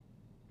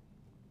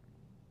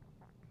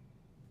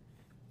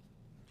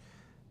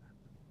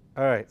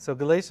All right, so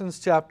Galatians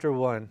chapter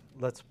 1,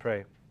 let's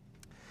pray.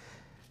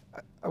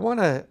 I want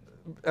to,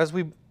 as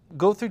we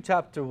go through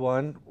chapter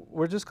 1,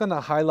 we're just going to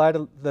highlight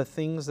the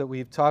things that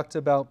we've talked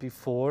about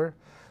before.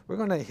 We're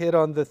going to hit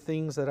on the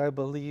things that I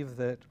believe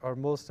that are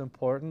most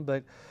important.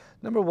 But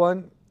number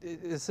one,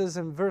 it says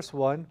in verse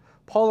 1,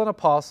 Paul, an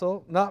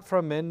apostle, not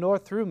from men nor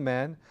through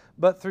man,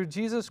 but through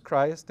Jesus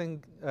Christ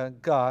and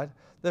God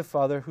the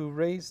Father, who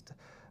raised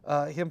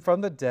him from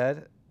the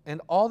dead, and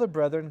all the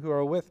brethren who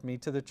are with me,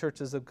 to the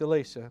churches of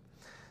Galatia.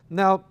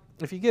 Now,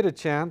 if you get a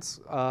chance,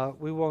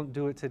 we won't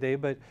do it today,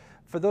 but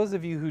for those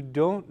of you who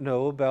don't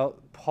know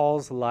about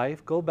Paul's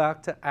life, go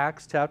back to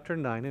Acts chapter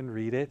 9 and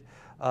read it.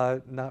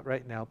 Not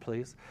right now,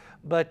 please.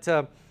 But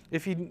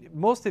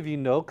most of you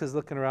know, because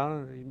looking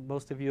around,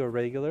 most of you are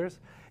regulars,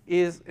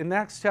 is in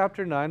Acts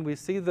chapter 9, we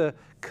see the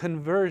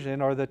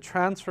conversion or the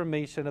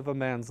transformation of a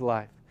man's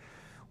life,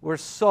 where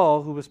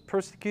Saul, who was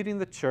persecuting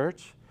the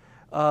church,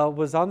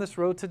 was on this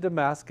road to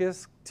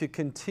Damascus to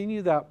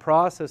continue that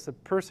process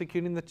of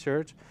persecuting the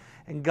church,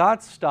 and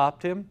God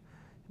stopped him,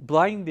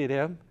 blinded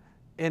him,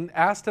 and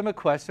asked him a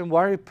question: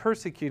 why are you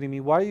persecuting me?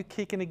 Why are you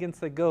kicking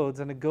against the goads?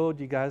 And a goad,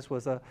 you guys,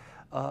 was a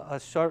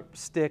sharp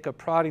stick, a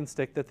prodding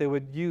stick that they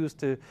would use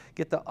to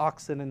get the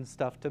oxen and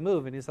stuff to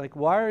move. And he's like,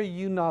 why are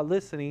you not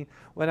listening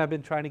when I've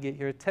been trying to get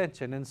your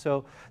attention? And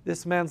so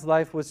this man's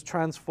life was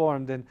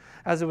transformed, and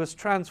as it was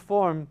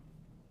transformed,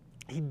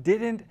 he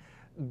didn't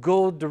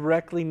go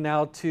directly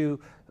now to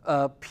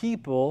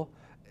people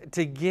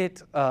to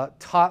get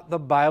taught the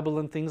Bible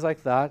and things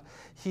like that.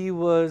 He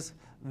was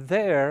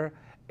there,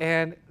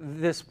 and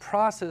this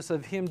process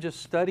of him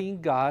just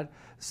studying God,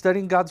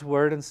 studying God's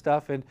Word and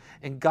stuff, and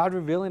God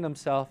revealing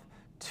Himself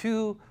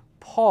to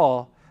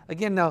Paul.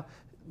 Again, now,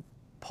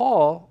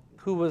 Paul,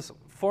 who was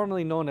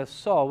formerly known as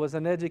Saul, was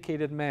an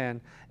educated man,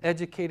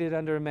 educated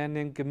under a man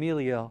named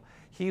Gamaliel.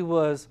 He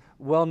was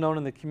well known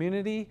in the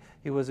community.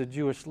 He was a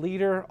Jewish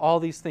leader, all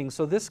these things.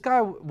 So this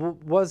guy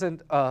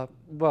wasn't,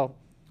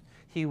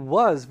 he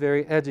was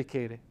very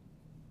educated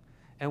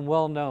and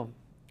well known.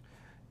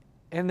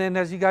 And then,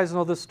 as you guys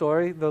know the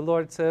story, the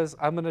Lord says,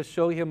 I'm going to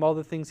show him all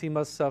the things he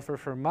must suffer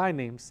for my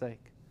name's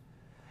sake.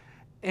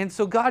 And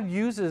so God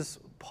uses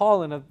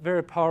Paul in a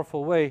very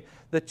powerful way.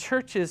 The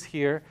churches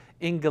here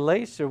in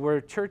Galatia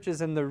were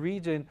churches in the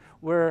region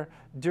where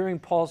during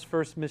Paul's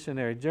first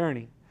missionary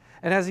journey.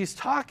 And as he's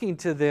talking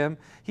to them,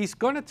 he's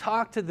going to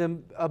talk to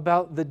them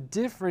about the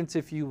difference,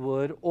 if you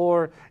would,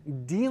 or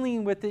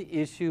dealing with the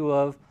issue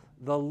of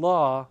the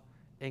law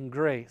and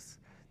grace,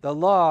 the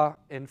law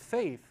and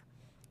faith.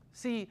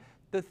 See,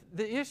 the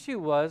issue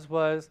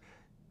was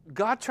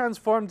God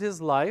transformed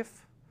his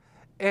life,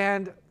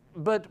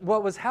 but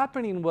what was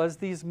happening was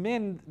these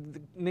men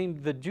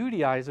named the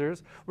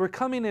Judaizers were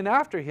coming in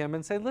after him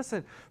and saying,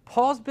 listen,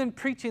 Paul's been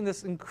preaching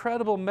this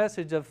incredible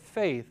message of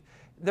faith.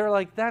 They're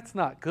like, that's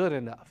not good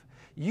enough.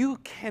 You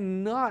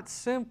cannot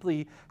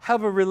simply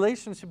have a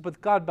relationship with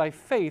God by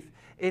faith.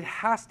 It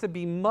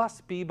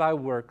must be by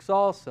works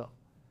also.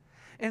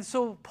 And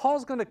so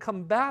Paul's going to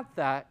combat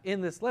that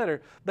in this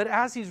letter. But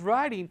as he's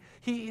writing,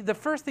 the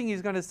first thing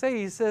he's going to say,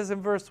 he says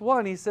in verse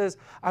 1, he says,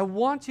 I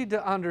want you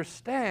to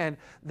understand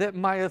that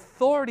my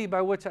authority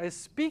by which I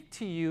speak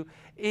to you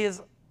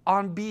is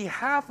on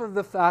behalf of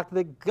the fact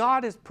that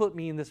God has put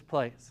me in this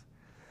place.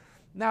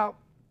 Now,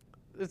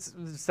 it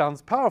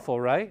sounds powerful,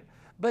 right?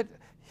 But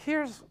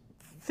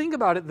think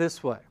about it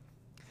this way.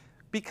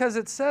 Because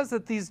it says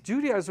that these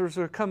Judaizers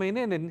were coming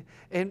in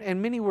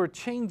and many were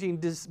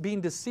changing, being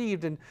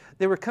deceived, and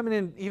they were coming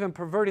in even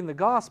perverting the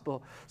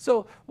gospel.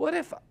 So what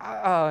if,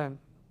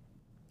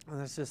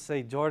 let's just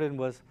say Jordan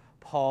was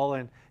Paul,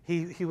 and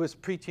he was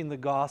preaching the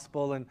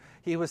gospel, and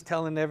he was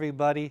telling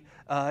everybody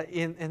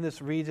in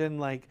this region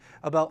like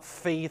about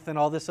faith and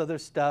all this other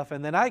stuff,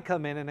 and then I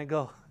come in and I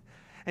go,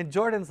 and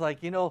Jordan's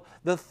like, the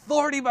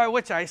authority by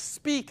which I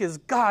speak is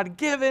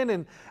God-given,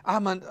 and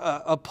I'm an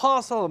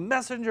apostle, a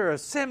messenger,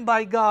 sent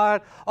by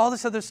God, all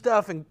this other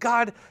stuff, and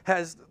God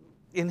has,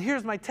 and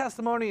here's my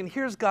testimony, and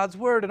here's God's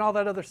word, and all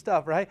that other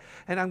stuff, right?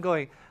 And I'm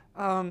going,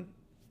 come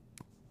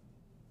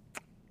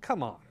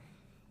on.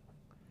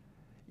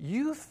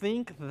 You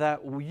think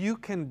that you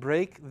can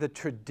break the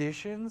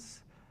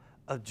traditions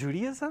of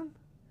Judaism?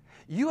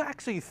 You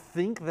actually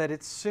think that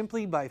it's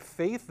simply by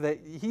faith that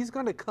he's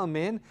going to come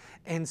in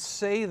and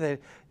say that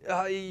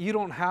you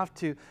don't have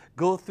to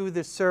go through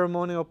this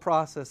ceremonial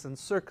process and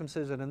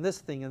circumcision and this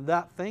thing and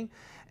that thing.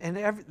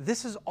 And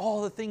this is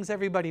all the things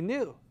everybody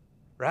knew,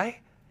 right?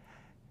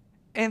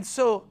 And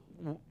so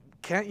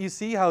can't you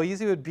see how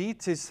easy it would be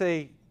to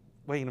say,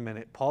 wait a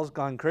minute, Paul's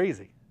gone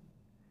crazy.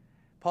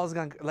 Paul's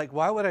gone, like,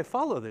 why would I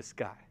follow this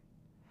guy?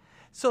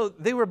 So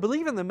they were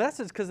believing the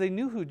message because they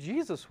knew who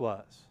Jesus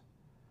was.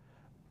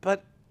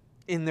 But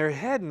in their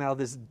head now,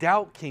 this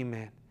doubt came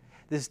in.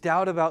 This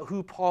doubt about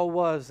who Paul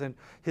was and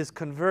his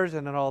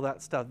conversion and all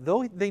that stuff.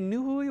 Though they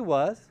knew who he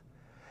was,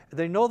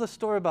 they know the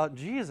story about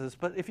Jesus.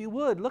 But if you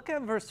would, look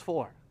at verse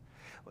 4.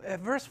 At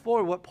verse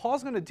 4, what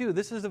Paul's going to do,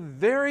 this is a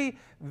very,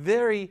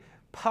 very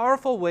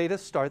powerful way to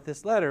start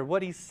this letter.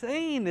 What he's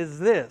saying is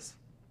this: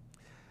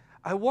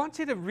 I want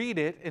you to read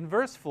it in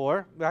verse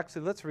 4.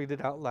 Actually, let's read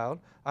it out loud.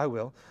 I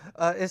will.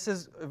 It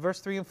says,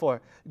 verse 3 and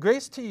 4.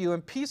 Grace to you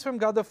and peace from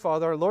God the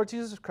Father, our Lord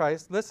Jesus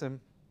Christ,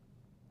 listen,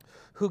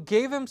 who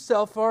gave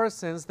himself for our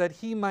sins that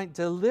he might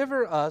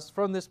deliver us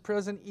from this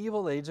present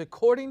evil age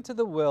according to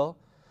the will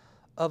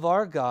of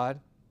our God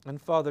and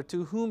Father,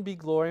 to whom be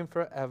glory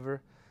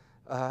forever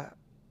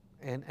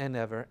and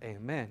ever.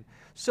 Amen.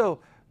 So,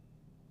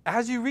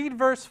 as you read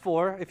verse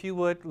 4, if you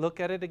would, look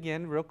at it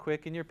again real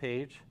quick in your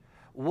page.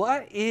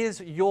 What is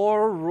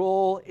your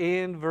role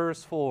in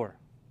verse 4?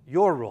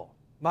 Your role,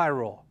 my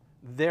role,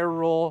 their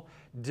role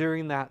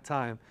during that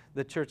time,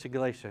 the church of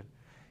Galatia.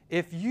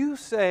 If you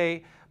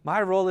say,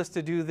 my role is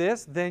to do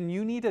this, then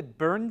you need to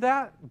burn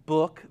that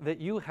book that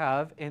you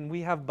have, and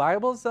we have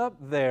Bibles up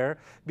there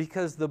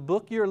because the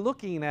book you're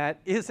looking at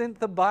isn't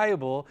the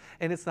Bible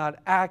and it's not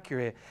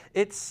accurate.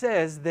 It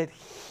says that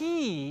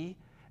He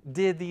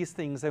did these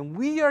things and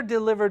we are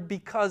delivered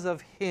because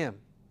of Him.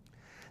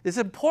 It's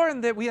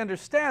important that we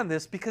understand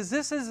this because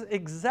this is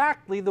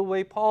exactly the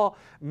way Paul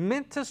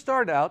meant to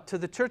start out to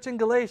the church in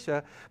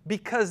Galatia,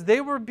 because they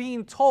were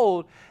being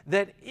told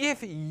that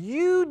if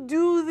you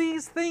do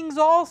these things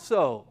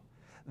also,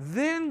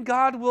 then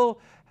God will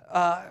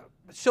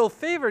show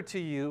favor to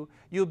you.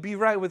 You'll be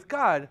right with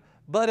God.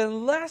 But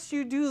unless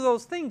you do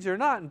those things, you're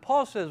not. And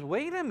Paul says,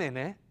 wait a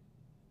minute.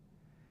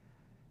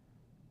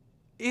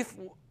 If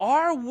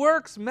our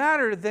works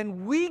matter,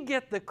 then we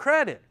get the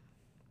credit.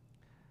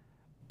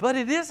 But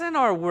it isn't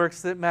our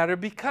works that matter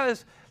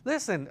because,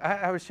 listen,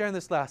 I was sharing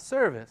this last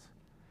service.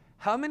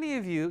 How many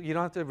of you, you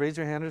don't have to raise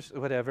your hand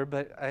or whatever,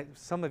 but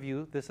some of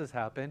you, this has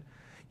happened.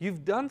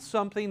 You've done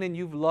something and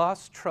you've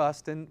lost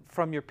trust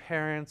from your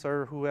parents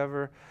or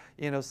whoever,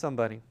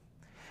 somebody.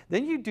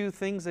 Then you do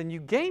things and you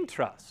gain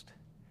trust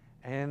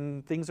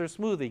and things are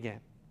smooth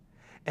again.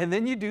 And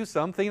then you do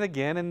something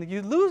again and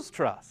you lose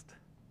trust.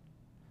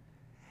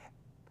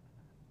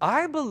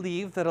 I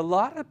believe that a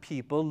lot of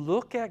people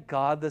look at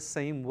God the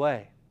same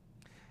way,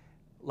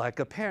 like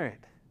a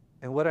parent.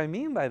 And what I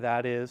mean by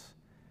that is,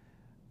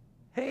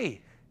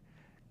 hey,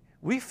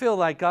 we feel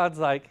like God's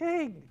like,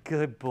 hey,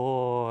 good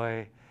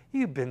boy.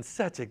 You've been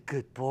such a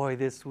good boy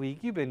this week.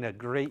 You've been a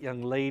great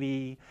young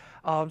lady.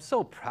 Oh, I'm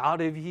so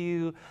proud of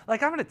you.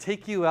 Like, I'm going to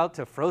take you out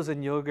to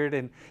frozen yogurt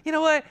and you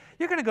know what?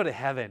 You're going to go to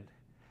heaven.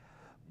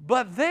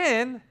 But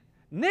then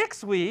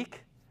next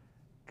week,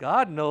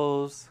 God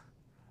knows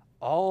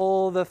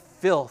all the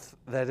filth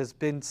that has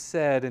been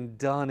said and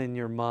done in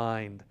your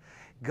mind.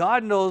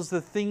 God knows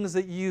the things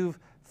that you've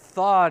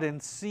thought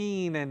and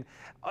seen. And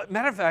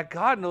matter of fact,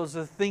 God knows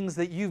the things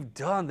that you've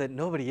done that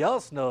nobody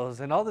else knows.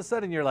 And all of a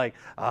sudden you're like,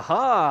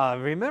 aha,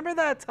 remember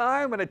that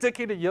time when I took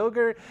you to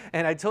yogurt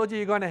and I told you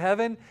you're going to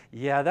heaven?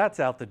 Yeah, that's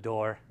out the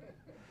door.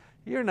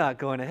 You're not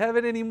going to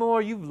heaven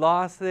anymore. You've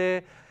lost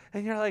it.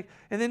 And you're like,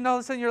 and then all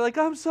of a sudden you're like,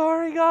 I'm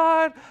sorry,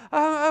 God.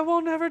 I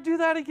won't never do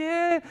that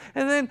again.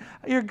 And then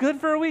you're good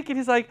for a week. And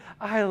He's like,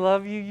 I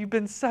love you. You've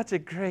been such a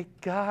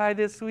great guy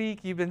this week.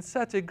 You've been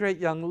such a great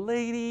young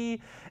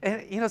lady.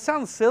 And, it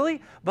sounds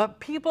silly, but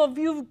people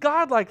view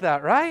God like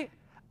that, right?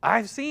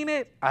 I've seen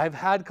it. I've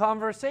had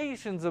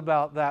conversations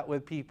about that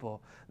with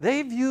people.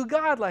 They view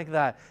God like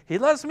that. He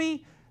loves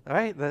me, all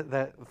right?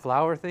 That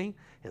flower thing.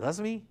 He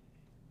loves me.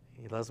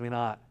 He loves me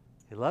not.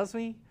 He loves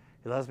me.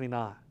 He loves me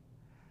not.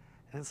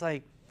 And it's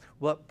like,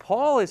 what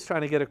Paul is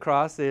trying to get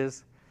across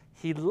is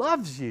He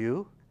loves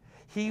you,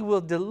 He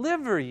will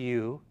deliver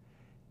you,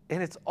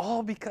 and it's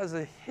all because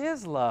of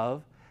His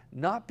love,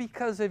 not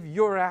because of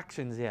your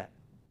actions yet.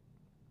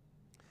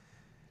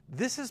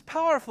 This is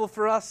powerful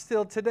for us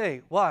still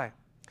today. Why?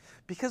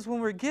 Because when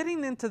we're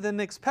getting into the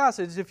next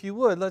passage, if you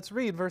would, let's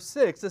read verse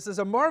 6. This is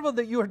a marvel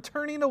that you are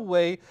turning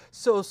away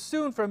so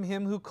soon from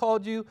Him who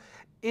called you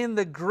in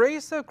the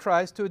grace of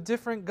Christ to a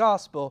different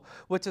gospel,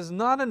 which is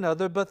not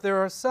another, but there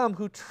are some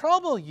who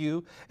trouble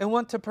you and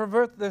want to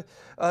pervert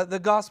the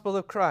gospel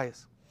of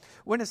Christ.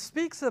 When it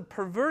speaks of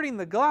perverting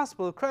the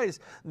gospel of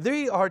Christ,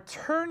 they are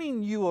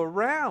turning you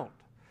around.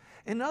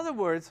 In other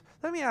words,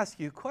 let me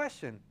ask you a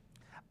question.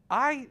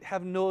 I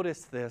have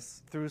noticed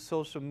this through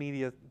social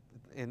media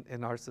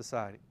in our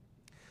society.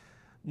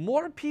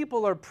 More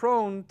people are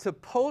prone to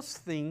post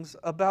things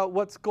about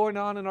what's going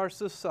on in our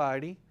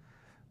society,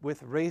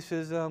 with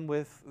racism,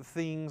 with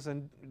things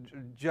and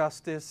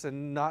justice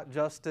and not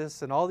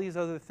justice and all these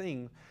other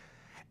things,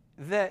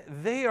 that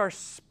they are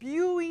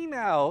spewing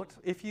out,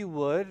 if you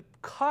would,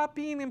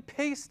 copying and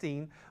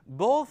pasting,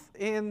 both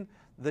in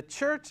the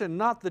church and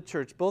not the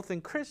church, both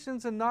in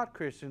Christians and not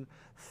Christians,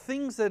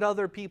 things that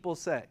other people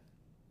say,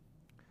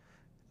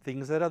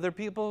 things that other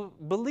people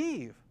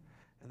believe.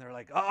 And they're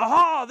like,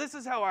 aha, this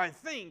is how I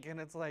think. And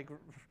it's like,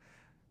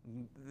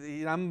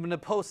 I'm going to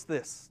post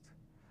this.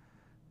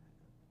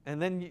 And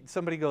then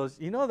somebody goes,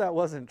 that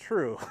wasn't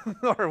true,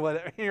 or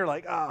whatever. And you're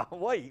like,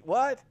 wait,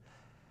 what?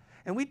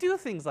 And we do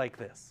things like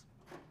this.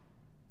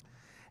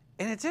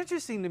 And it's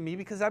interesting to me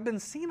because I've been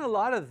seeing a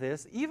lot of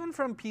this, even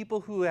from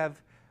people who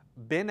have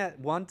been at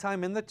one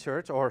time in the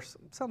church, or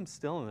some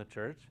still in the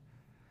church.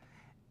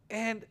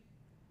 And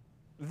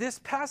this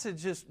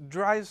passage just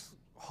drives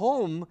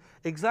home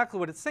exactly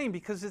what it's saying,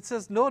 because it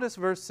says, notice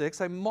verse 6,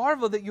 I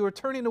marvel that you are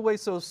turning away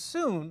so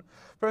soon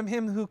from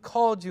him who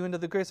called you into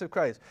the grace of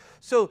Christ.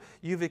 So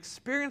you've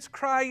experienced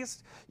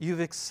Christ, you've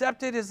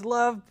accepted his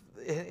love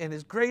and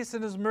his grace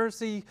and his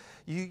mercy.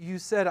 You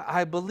said,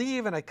 I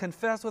believe and I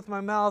confess with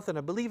my mouth and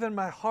I believe in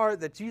my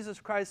heart that Jesus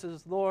Christ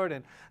is Lord,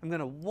 and I'm going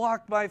to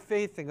walk by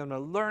faith and I'm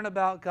going to learn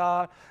about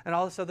God and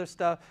all this other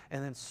stuff.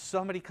 And then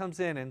somebody comes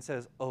in and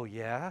says, oh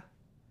yeah?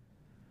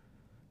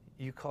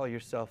 You call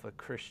yourself a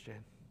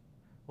Christian.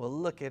 Well,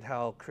 look at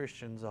how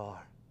Christians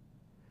are.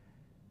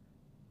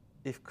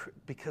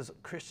 Because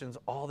Christians,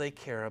 all they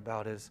care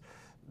about is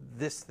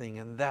this thing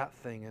and that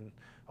thing, and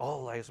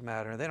all lives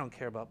matter, and they don't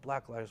care about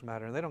Black Lives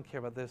Matter, and they don't care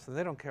about this, and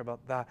they don't care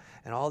about that,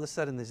 and all of a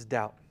sudden there's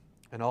doubt,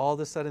 and all of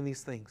a sudden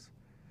these things.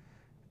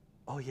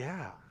 Oh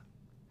yeah.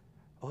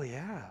 Oh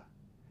yeah.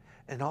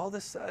 And all of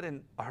a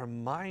sudden our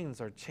minds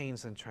are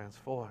changed and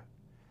transformed.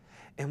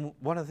 And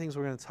one of the things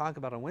we're going to talk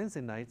about on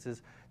Wednesday nights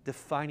is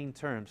defining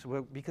terms,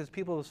 because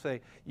people will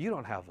say, you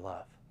don't have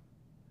love.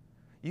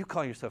 You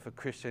call yourself a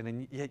Christian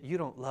and yet you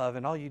don't love,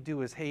 and all you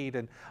do is hate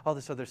and all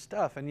this other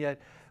stuff. And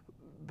yet,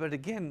 but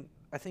again,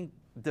 I think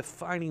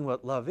defining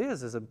what love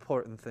is an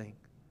important thing.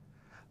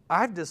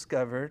 I've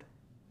discovered,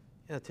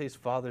 today's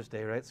Father's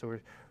Day, right? So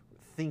we're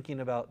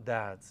thinking about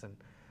dads. And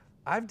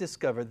I've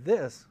discovered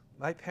this.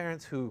 My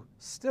parents, who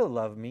still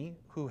love me,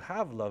 who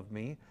have loved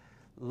me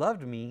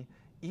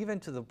even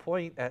to the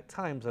point at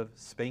times of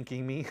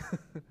spanking me,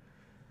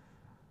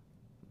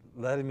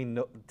 letting me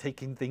know,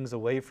 taking things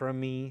away from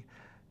me,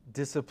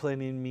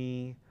 disciplining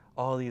me,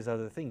 all these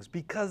other things,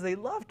 because they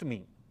loved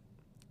me,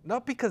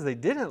 not because they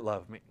didn't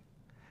love me.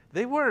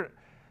 They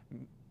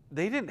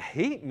didn't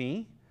hate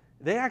me.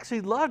 They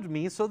actually loved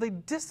me, so they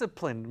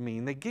disciplined me,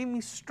 and they gave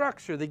me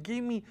structure. They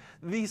gave me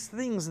these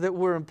things that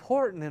were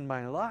important in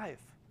my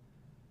life.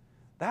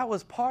 That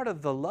was part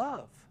of the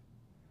love.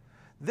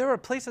 There were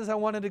places I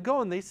wanted to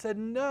go, and they said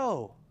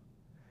no.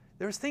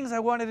 There was things I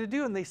wanted to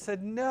do, and they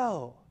said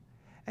no.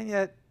 And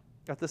yet,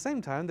 at the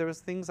same time, there was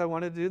things I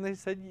wanted to do, and they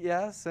said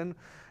yes, and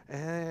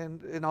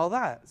all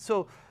that.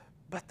 So,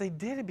 but they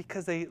did it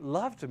because they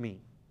loved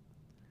me.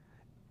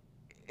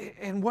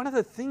 And one of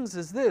the things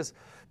is this: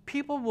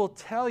 people will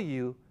tell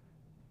you,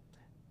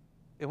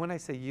 and when I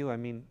say you, I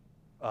mean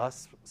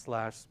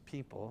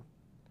us/people,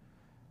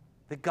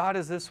 that God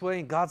is this way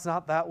and God's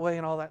not that way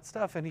and all that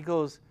stuff. And he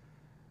goes,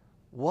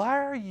 why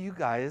are you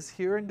guys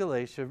here in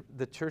Galatia,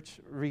 the church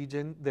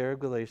region there,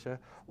 Galatia,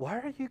 why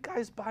are you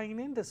guys buying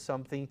into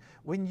something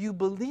when you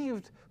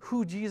believed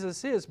who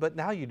Jesus is, but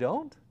now you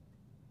don't?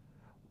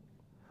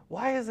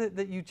 Why is it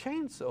that you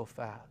change so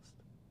fast?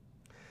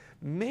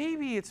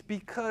 Maybe it's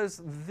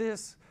because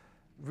this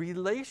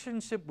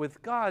relationship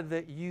with God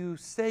that you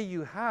say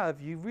you have,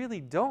 you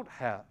really don't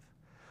have.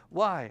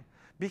 Why?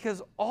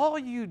 Because all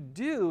you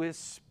do is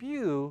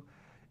speak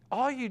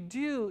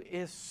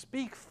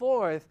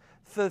forth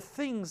the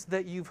things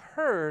that you've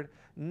heard,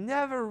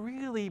 never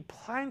really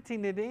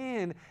planting it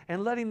in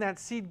and letting that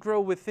seed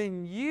grow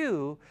within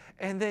you,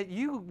 and that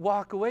you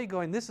walk away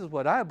going, this is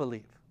what I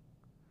believe.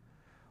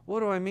 What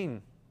do I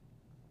mean?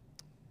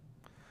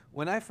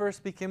 When I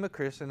first became a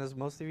Christian, as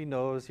most of you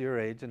know, I was your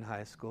age in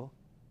high school,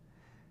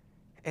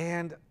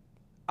 and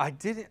I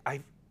didn't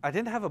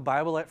have a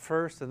Bible at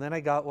first, and then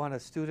I got one, a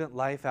Student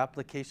Life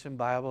Application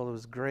Bible. It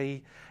was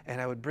great, and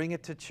I would bring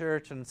it to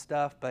church and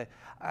stuff, but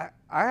I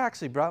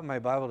actually brought my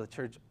Bible to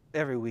church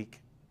every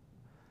week.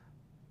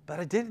 But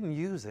I didn't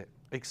use it,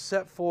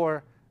 except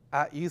for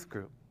at youth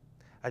group.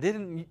 I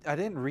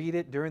didn't read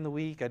it during the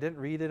week. I didn't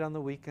read it on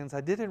the weekends.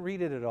 I didn't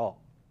read it at all.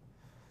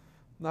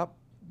 Not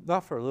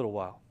for a little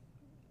while.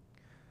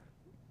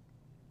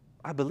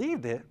 I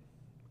believed it.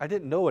 I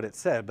didn't know what it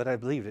said, but I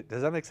believed it.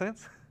 Does that make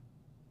sense?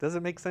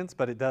 Doesn't make sense,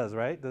 but it does,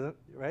 right? Does it,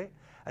 right?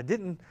 I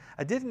didn't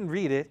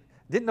read it,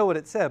 didn't know what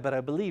it said, but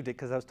I believed it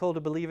because I was told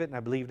to believe it, and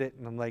I believed it,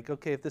 and I'm like,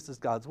 okay, if this is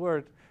God's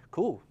word,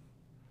 cool.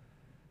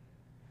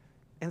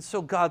 And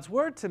so God's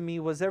word to me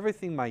was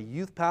everything my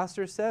youth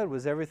pastor said,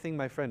 was everything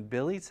my friend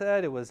Billy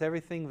said, it was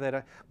everything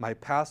that my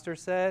pastor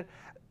said.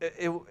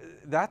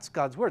 That's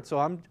God's word. So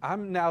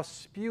I'm now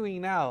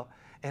spewing out,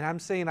 and I'm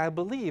saying I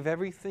believe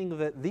everything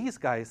that these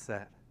guys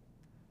said.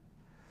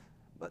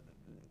 But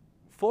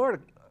for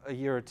a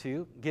year or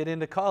two, get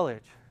into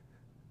college.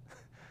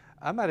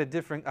 I'm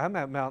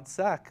at Mount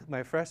Sac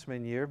my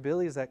freshman year.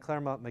 Billy's at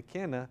Claremont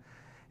McKenna,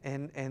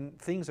 and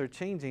things are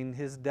changing.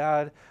 His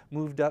dad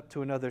moved up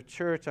to another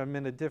church. I'm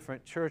in a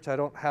different church. I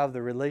don't have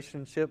the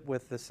relationship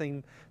with the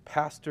same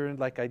pastor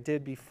like I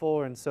did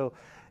before, and so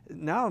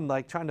now I'm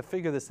like trying to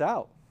figure this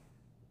out.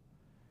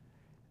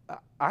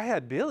 I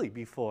had Billy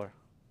before,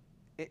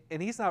 and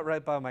he's not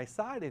right by my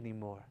side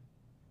anymore.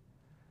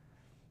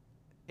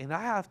 And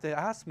I have to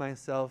ask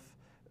myself,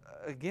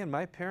 again,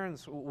 my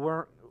parents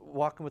weren't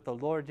walking with the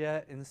Lord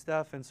yet and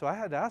stuff, and so I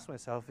had to ask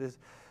myself,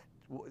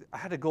 I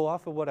had to go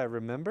off of what I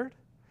remembered.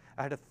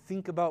 I had to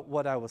think about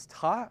what I was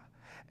taught,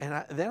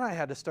 and then I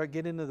had to start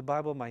getting into the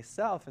Bible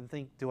myself and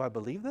think, do I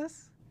believe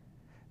this?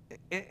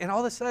 And all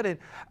of a sudden,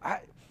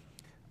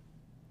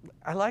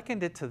 I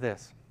likened it to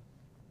this.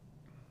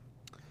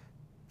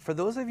 For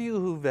those of you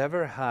who've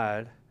ever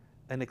had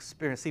an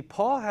experience, see,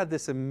 Paul had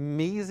this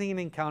amazing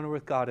encounter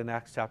with God in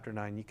Acts chapter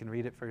 9. You can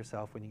read it for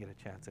yourself when you get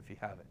a chance if you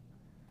haven't.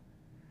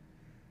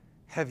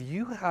 Have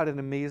you had an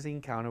amazing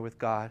encounter with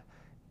God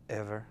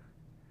ever?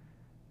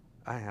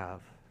 I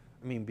have.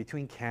 I mean,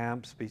 between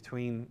camps,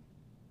 between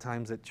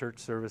times at church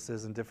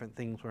services and different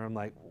things where I'm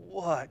like,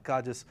 what?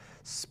 God just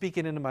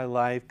speaking into my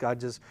life, God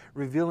just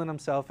revealing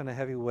himself in a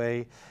heavy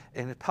way,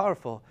 and it's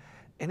powerful.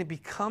 And it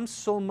becomes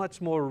so much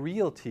more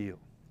real to you.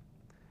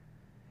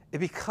 It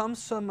becomes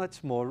so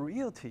much more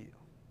real to you.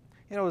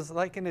 You know, I was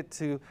likening it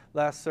to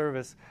last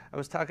service. I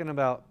was talking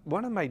about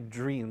one of my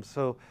dreams.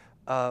 So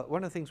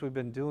one of the things we've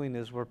been doing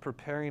is we're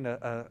preparing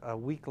a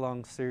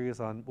week-long series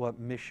on what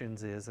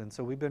missions is. And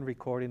so we've been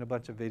recording a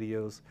bunch of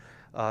videos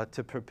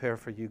to prepare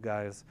for you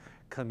guys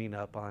coming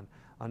up on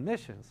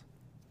missions.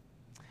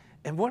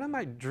 And one of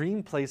my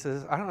dream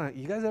places, I don't know,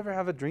 you guys ever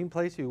have a dream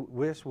place you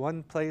wish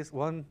one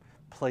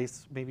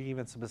place, maybe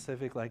even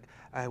specific, like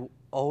I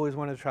always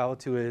want to travel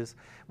to is,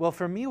 well,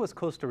 for me it was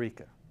Costa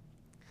Rica.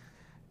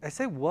 I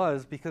say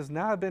was because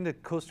now I've been to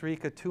Costa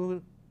Rica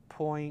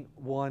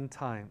 2.1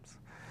 times.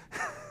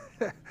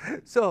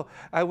 So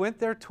I went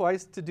there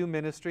twice to do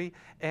ministry,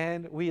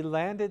 and we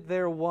landed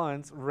there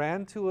once,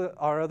 ran to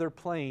our other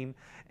plane,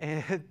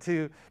 and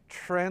to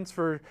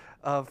transfer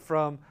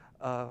from,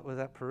 was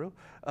that Peru?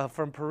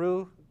 From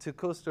Peru to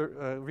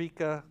Costa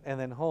Rica and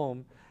then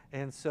home.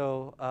 And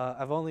so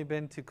I've only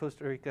been to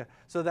Costa Rica.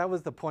 So that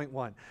was the point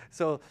one.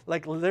 So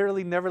like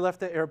literally never left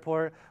the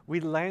airport. We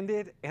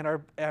landed and our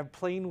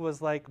plane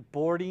was like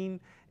boarding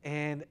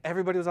and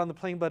everybody was on the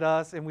plane but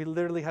us, and we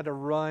literally had to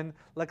run.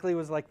 Luckily it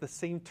was like the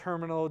same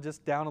terminal,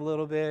 just down a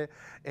little bit,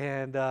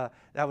 and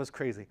that was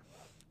crazy.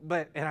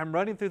 And I'm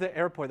running through the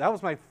airport. That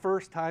was my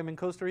first time in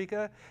Costa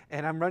Rica,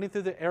 and I'm running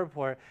through the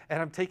airport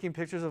and I'm taking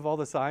pictures of all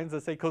the signs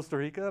that say Costa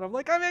Rica, and I'm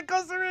like, I'm in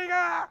Costa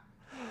Rica!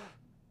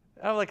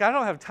 I'm like, I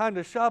don't have time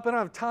to shop. I don't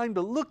have time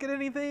to look at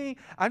anything.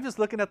 I'm just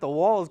looking at the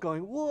walls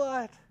going,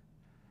 what?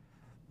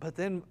 But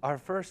then our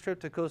first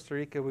trip to Costa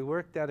Rica, we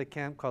worked at a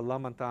camp called La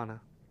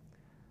Montana.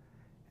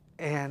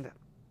 And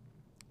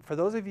for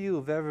those of you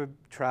who've ever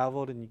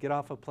traveled and you get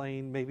off a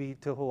plane, maybe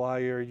to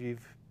Hawaii or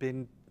you've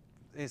been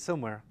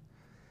somewhere,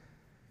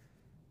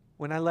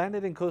 when I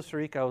landed in Costa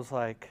Rica, I was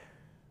like,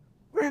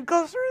 we're in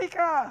Costa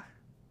Rica!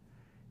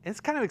 And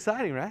it's kind of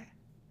exciting, right?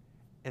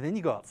 And then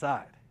you go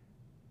outside.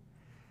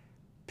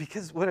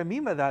 Because what I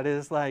mean by that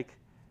is like,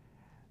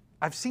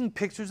 I've seen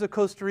pictures of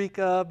Costa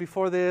Rica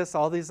before this,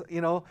 all these, you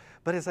know,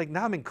 but it's like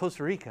now I'm in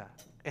Costa Rica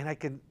and I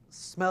can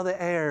smell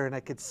the air and I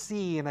could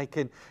see and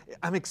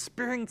I'm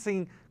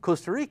experiencing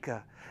Costa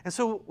Rica. And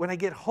so when I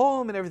get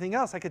home and everything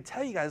else, I could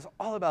tell you guys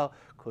all about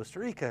Costa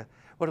Rica,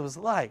 what it was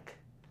like.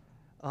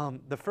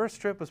 The first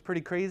trip was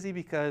pretty crazy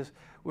because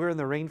we were in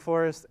the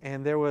rainforest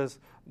and there was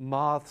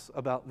moths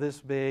about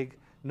this big,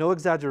 no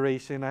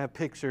exaggeration, I have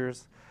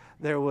pictures.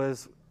 There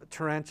was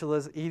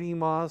tarantulas eating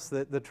moths.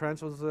 The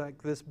tarantulas were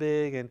like this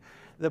big, and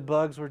the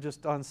bugs were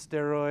just on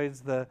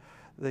steroids.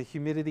 The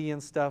humidity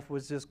and stuff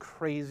was just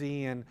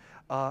crazy, and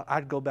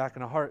I'd go back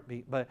in a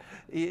heartbeat. But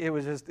it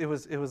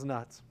was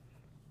nuts.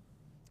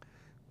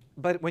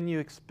 But when you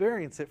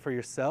experience it for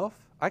yourself,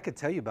 I could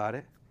tell you about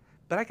it.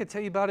 But I could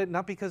tell you about it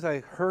not because I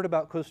heard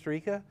about Costa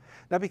Rica,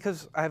 not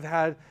because I've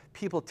had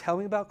people tell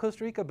me about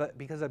Costa Rica, but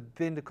because I've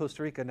been to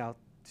Costa Rica now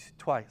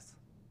twice.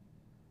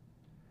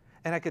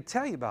 And I could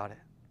tell you about it.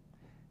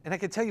 And I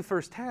can tell you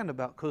firsthand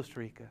about Costa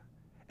Rica,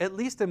 at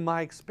least in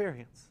my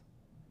experience.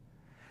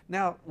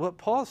 Now, what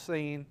Paul's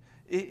saying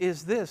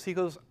is this. He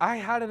goes, I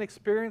had an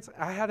experience,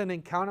 I had an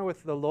encounter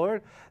with the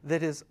Lord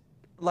that is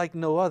like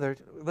no other.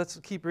 Let's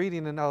keep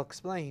reading and I'll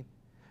explain.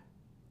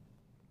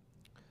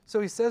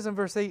 So he says in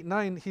verse 8 and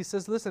 9, he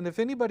says, listen, if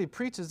anybody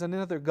preaches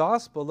another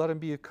gospel, let him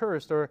be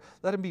accursed, or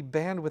let him be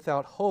banned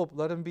without hope,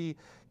 let him be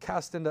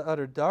cast into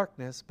utter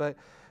darkness. But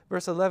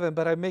verse 11,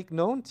 but I make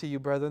known to you,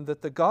 brethren,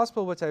 that the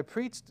gospel which I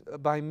preached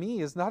by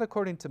me is not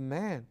according to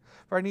man.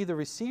 For I neither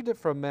received it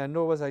from man,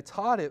 nor was I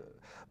taught it,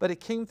 but it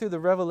came through the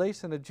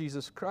revelation of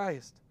Jesus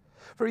Christ.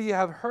 For ye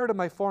have heard of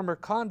my former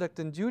conduct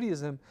in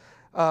Judaism,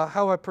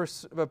 how I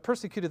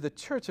persecuted the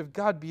church of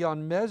God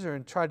beyond measure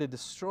and tried to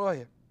destroy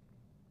it.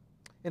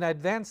 And I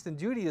advanced in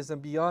Judaism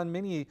beyond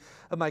many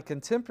of my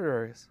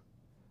contemporaries.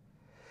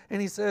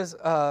 And he says,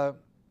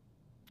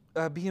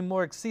 being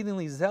more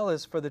exceedingly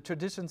zealous for the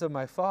traditions of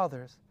my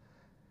fathers.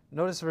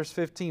 Notice verse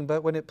 15,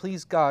 but when it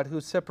pleased God, who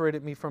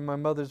separated me from my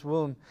mother's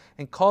womb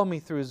and called me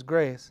through his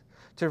grace,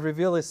 to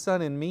reveal his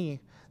Son in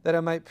me, that I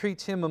might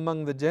preach him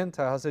among the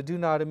Gentiles, I do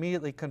not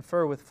immediately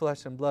confer with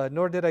flesh and blood,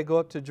 nor did I go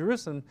up to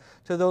Jerusalem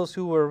to those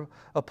who were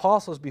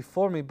apostles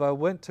before me, but I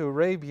went to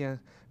Arabia and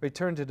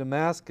returned to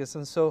Damascus.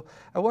 And so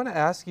I want to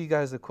ask you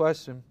guys a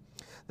question.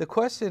 The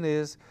question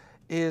is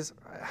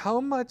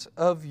how much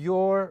of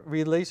your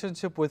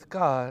relationship with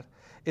God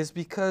is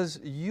because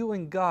you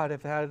and God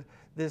have had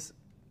this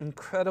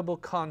incredible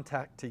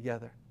contact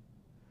together?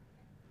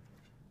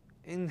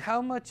 And how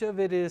much of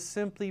it is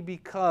simply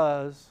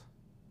because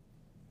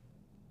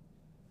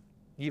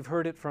you've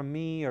heard it from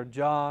me or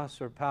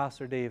Josh or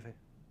Pastor David?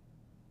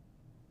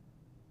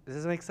 Does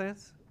this make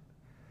sense?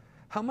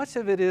 How much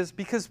of it is,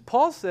 because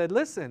Paul said,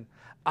 listen,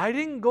 I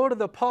didn't go to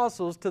the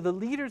apostles, to the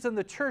leaders in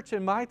the church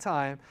in my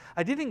time.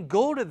 I didn't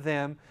go to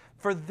them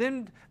for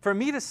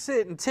me to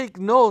sit and take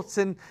notes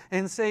and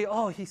say,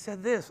 oh, he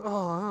said this.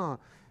 Oh,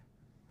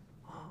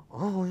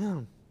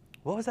 yeah.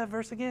 What was that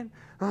verse again?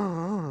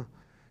 No,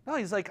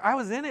 he's like, I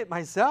was in it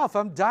myself.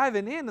 I'm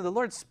diving in and the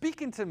Lord's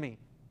speaking to me.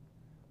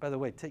 By the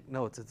way, take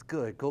notes. It's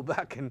good. Go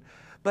back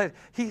but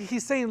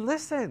he's saying,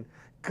 listen,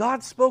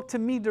 God spoke to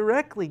me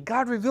directly.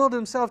 God revealed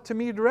himself to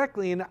me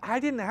directly, and I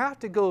didn't have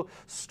to go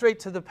straight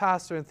to the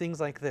pastor and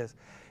things like this.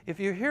 If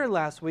you're here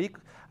last week,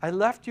 I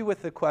left you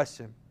with a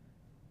question.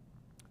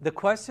 The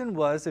question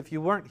was, if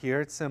you weren't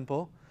here, it's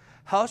simple.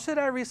 How should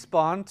I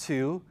respond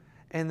to,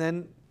 and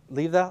then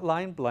leave that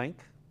line blank,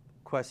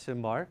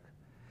 question mark,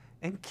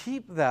 and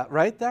keep that,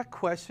 write that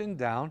question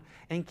down,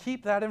 and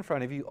keep that in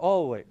front of you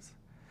always.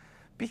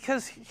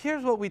 Because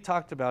here's what we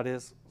talked about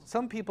is,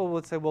 some people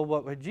would say, well,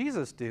 what would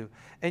Jesus do?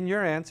 And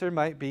your answer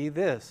might be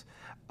this,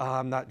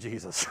 I'm not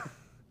Jesus.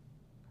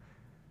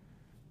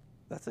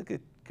 That's a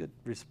good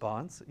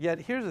response. Yet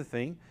here's the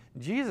thing,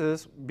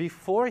 Jesus,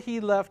 before he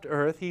left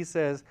earth, he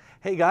says,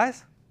 hey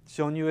guys,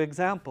 showing you an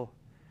example.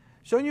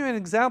 Showing you an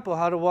example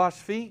how to wash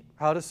feet,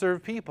 how to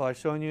serve people. I've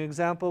shown you an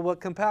example what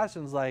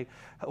compassion's like,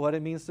 what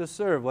it means to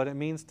serve, what it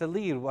means to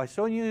lead. I've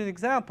shown you an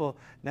example.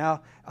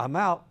 Now I'm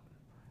out.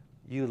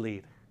 You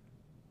lead.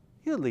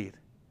 You lead.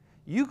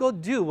 You go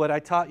do what I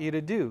taught you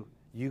to do.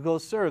 You go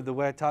serve the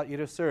way I taught you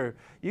to serve.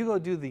 You go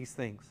do these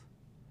things.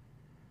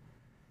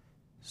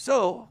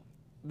 So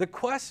the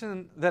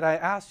question that I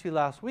asked you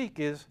last week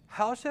is,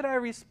 how should I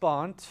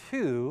respond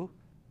to,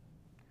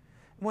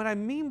 what I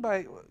mean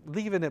by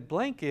leaving it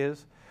blank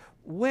is,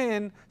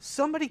 when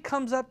somebody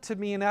comes up to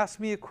me and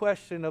asks me a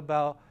question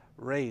about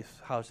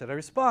race, how should I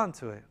respond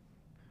to it?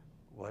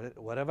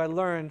 What have I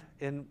learned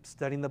in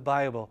studying the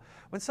Bible?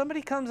 When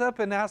somebody comes up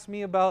and asks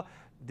me about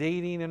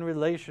dating and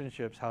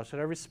relationships, how should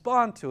I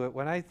respond to it?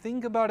 When I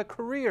think about a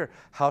career,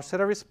 how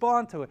should I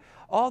respond to it?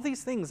 All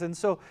these things. And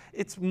so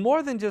it's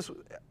more than just,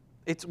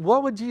 it's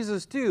what would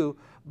Jesus do,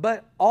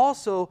 but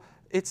also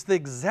it's the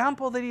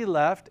example that he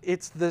left,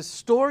 it's the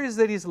stories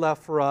that he's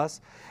left for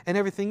us, and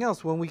everything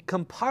else. When we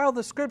compile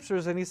the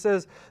scriptures and he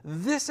says,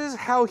 this is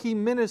how he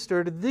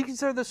ministered,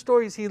 these are the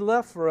stories he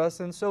left for us,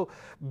 and so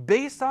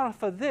based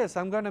off of this,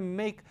 I'm going to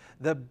make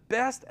the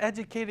best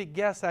educated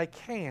guess I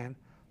can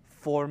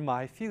for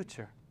my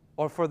future,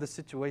 or for the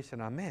situation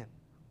I'm in.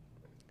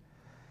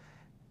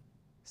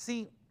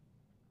 See,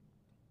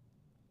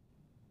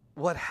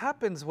 what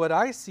happens, what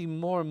I see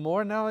more and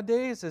more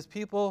nowadays is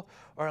people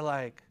are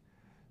like,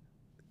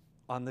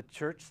 on the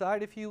church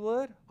side, if you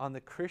would, on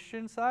the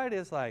Christian side,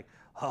 is like,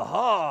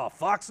 ha,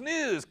 Fox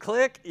News,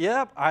 click,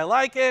 yep, I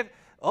like it.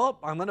 Oh,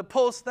 I'm going to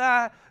post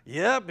that.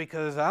 Yep,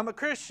 because I'm a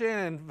Christian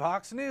and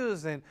Fox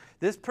News and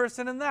this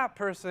person and that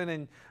person.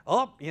 And,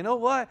 oh, you know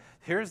what?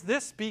 Here's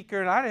this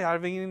speaker and I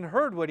haven't even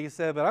heard what he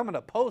said, but I'm going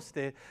to post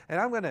it and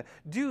I'm going to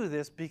do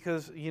this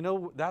because, you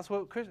know, that's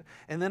what Christians.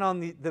 And then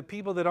on the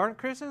people that aren't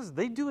Christians,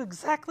 they do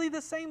exactly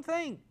the same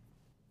thing.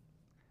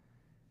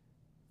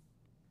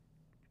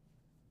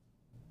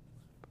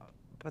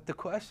 But the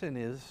question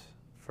is,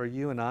 for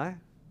you and I,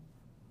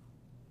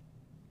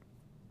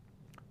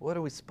 what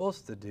are we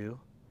supposed to do?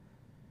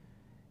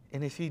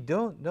 And if you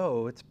don't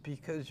know, it's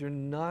because you're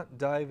not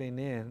diving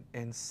in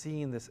and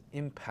seeing this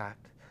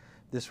impact,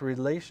 this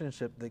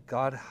relationship that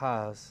God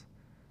has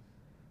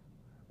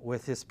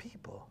with his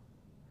people.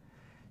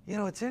 You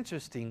know, it's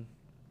interesting.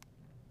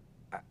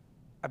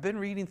 I've been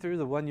reading through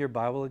the One Year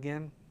Bible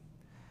again,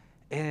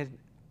 and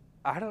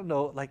I don't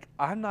know, like,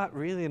 I'm not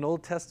really an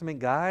Old Testament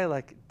guy,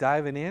 like,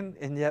 diving in,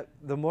 and yet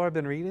the more I've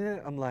been reading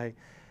it, I'm like,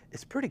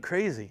 it's pretty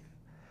crazy.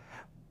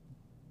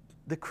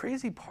 The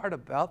crazy part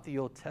about the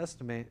Old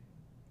Testament,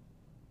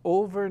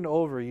 over and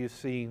over you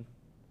see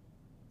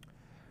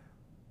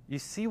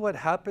what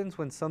happens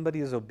when somebody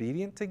is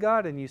obedient to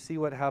God, and you see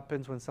what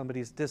happens when somebody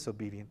is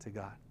disobedient to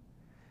God.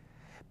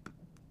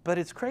 But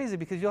it's crazy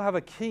because you'll have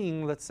a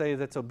king, let's say,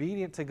 that's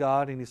obedient to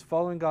God and he's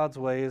following God's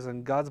ways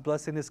and God's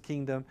blessing his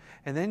kingdom.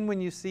 And then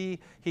when you see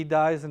he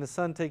dies and his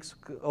son takes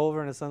over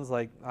and his son's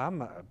like,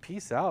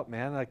 peace out,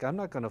 man. Like, I'm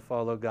not going to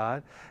follow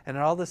God. And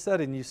then all of a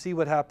sudden you see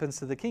what happens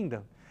to the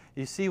kingdom.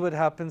 You see what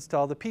happens to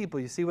all the people.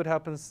 You see what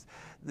happens.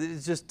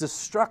 There's just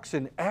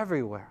destruction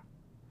everywhere.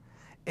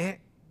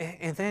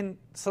 And then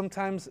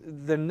sometimes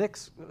the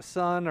next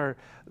son or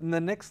the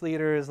next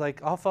leader is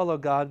like, I'll follow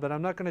God, but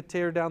I'm not going to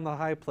tear down the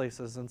high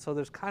places. And so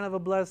there's kind of a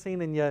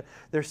blessing, and yet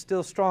there's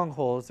still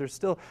strongholds. There's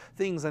still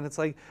things. And it's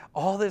like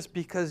all this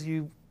because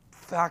you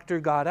factor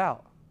God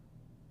out.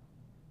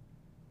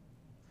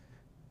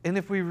 And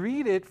if we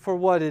read it for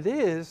what it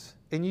is,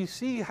 and you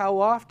see how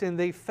often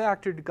they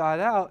factored God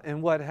out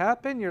and what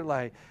happened, you're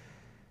like,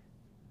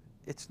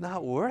 it's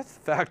not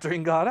worth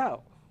factoring God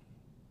out.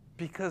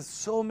 Because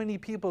so many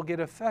people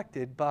get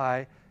affected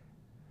by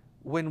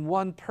when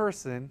one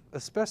person,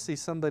 especially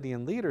somebody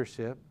in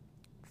leadership,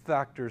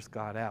 factors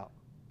God out.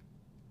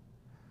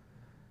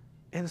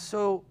 And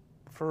so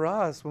for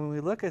us, when we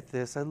look at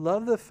this, I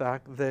love the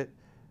fact that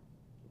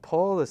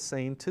Paul is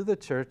saying to the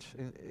churches,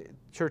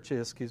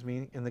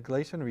 in the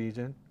Galatian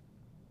region,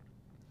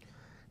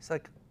 it's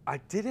like, I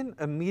didn't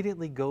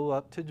immediately go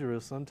up to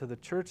Jerusalem, to the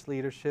church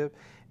leadership,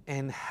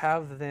 and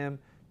have them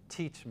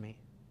teach me.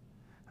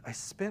 I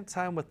spent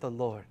time with the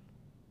Lord.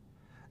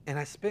 And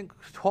I spent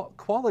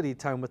quality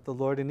time with the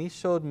Lord, and He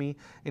showed me,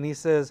 and He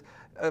says,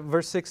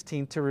 verse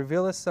 16, to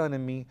reveal His Son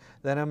in me,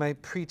 that I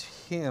might preach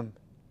Him.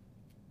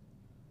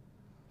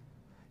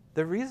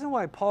 The reason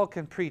why Paul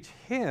can preach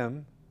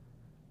Him,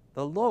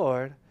 the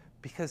Lord,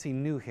 because he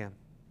knew Him.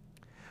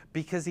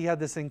 Because he had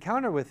this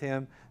encounter with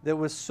Him that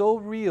was so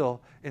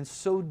real and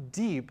so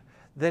deep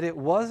that it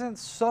wasn't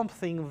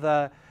something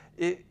that,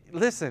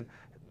 listen,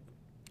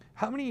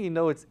 how many of you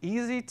know it's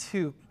easy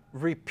to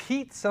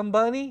repeat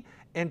somebody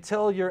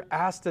until you're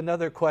asked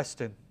another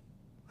question?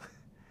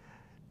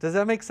 Does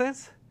that make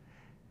sense?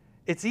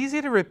 It's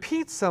easy to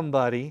repeat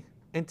somebody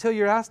until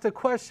you're asked a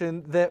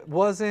question that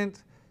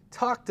wasn't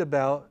talked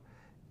about.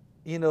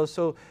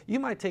 So you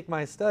might take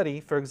my study,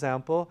 for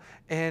example,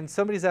 and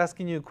somebody's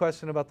asking you a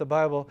question about the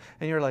Bible,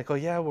 and you're like, oh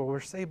yeah, well, we're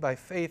saved by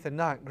faith and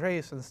not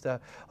grace and stuff.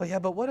 Oh yeah,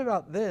 but what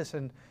about this?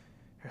 And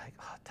you're like,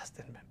 oh,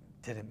 Dustin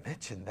didn't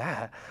mention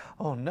that.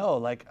 Oh no,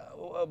 like,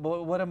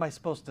 what am I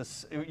supposed to,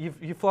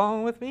 you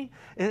following with me?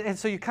 And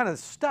so you're kind of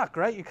stuck,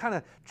 right? You're kind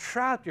of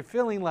trapped. You're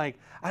feeling like,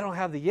 I don't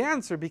have the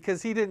answer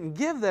because he didn't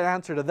give that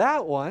answer to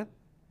that one.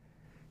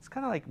 It's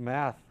kind of like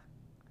math.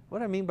 What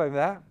do I mean by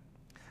that?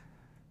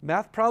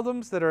 Math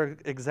problems that are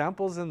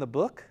examples in the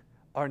book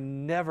are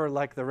never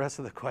like the rest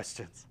of the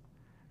questions,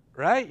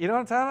 right? You know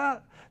what I'm talking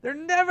about? They're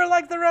never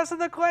like the rest of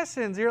the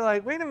questions. You're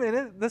like, wait a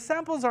minute, the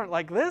samples aren't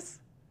like this.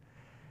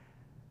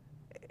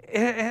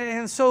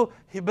 And so,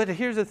 but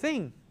here's the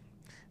thing.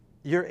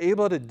 You're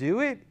able to do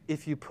it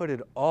if you put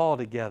it all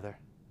together.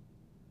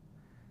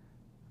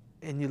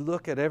 And you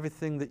look at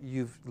everything that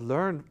you've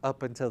learned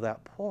up until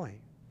that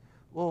point.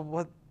 Well,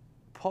 what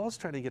Paul's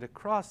trying to get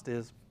across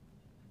is,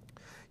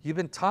 you've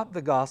been taught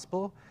the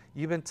gospel,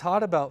 you've been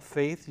taught about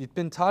faith, you've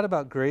been taught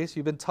about grace,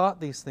 you've been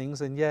taught these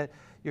things, and yet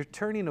you're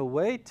turning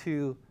away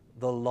to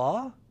the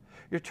law.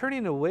 You're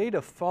turning away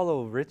to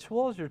follow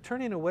rituals. You're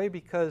turning away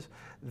because,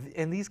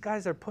 and these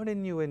guys are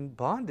putting you in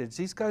bondage.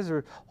 These guys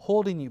are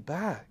holding you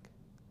back.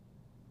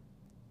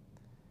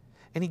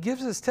 And he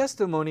gives his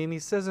testimony, and he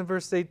says in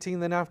verse 18,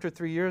 then after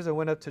 3 years I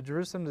went up to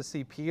Jerusalem to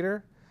see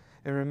Peter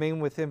and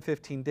remained with him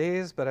 15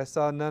 days, but I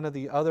saw none of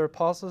the other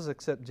apostles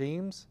except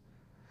James.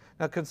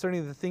 Now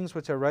concerning the things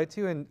which I write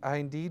to you, and I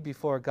indeed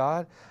before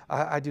God,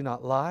 I do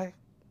not lie.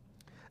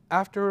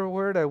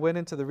 Afterward I went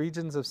into the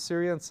regions of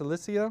Syria and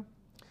Cilicia,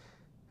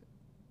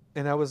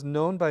 and I was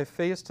known by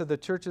face to the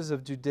churches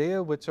of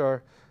Judea which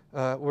were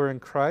in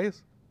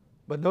Christ.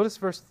 But notice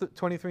verse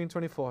 23 and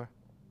 24.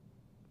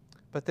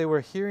 But they were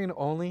hearing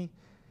only,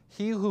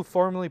 he who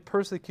formerly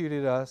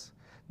persecuted us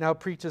now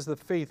preaches the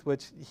faith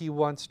which he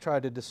once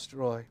tried to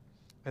destroy,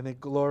 and they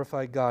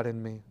glorify God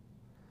in me.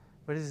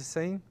 What is he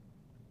saying?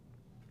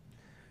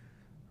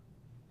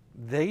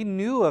 They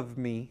knew of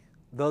me,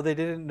 though they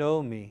didn't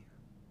know me.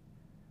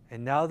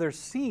 And now they're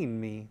seeing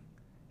me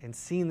and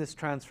seeing this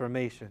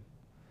transformation.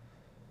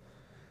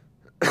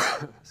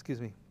 Excuse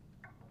me.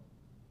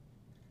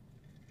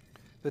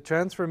 The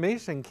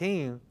transformation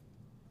came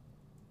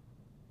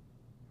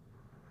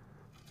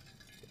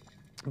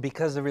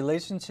because the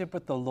relationship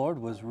with the Lord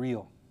was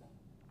real.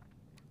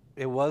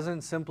 It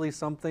wasn't simply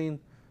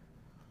something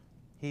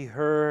he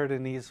heard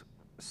and he's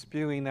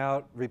spewing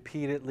out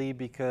repeatedly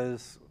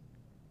because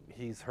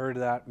he's heard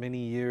that many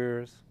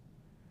years.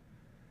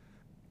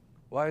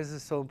 Why is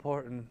this so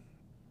important?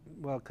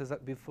 Well, because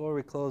before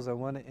we close, I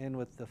want to end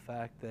with the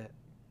fact that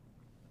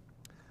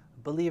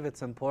I believe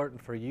it's important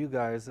for you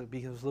guys,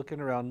 because looking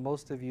around,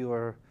 most of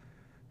you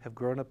have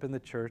grown up in the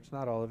church,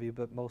 not all of you,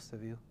 but most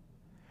of you.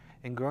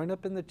 And growing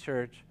up in the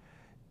church,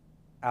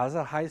 as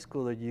a high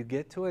schooler, you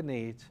get to an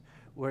age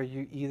where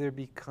you either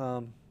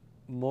become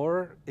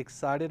more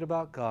excited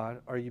about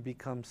God or you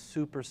become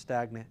super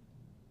stagnant.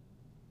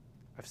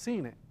 I've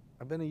seen it.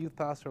 I've been a youth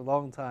pastor a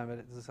long time,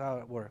 and this is how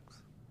it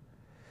works.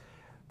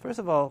 First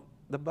of all,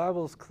 the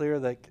Bible is clear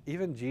that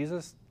even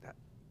Jesus,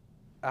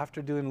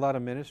 after doing a lot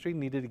of ministry,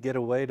 needed to get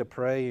away to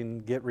pray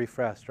and get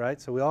refreshed,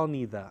 right? So we all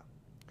need that.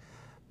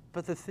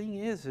 But the thing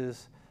is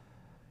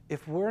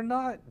if we're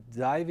not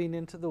diving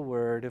into the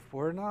Word, if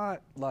we're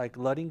not like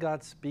letting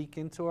God speak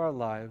into our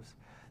lives,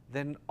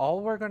 then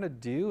all we're going to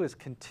do is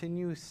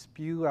continue to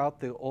spew out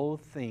the old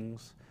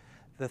things,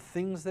 the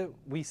things that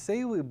we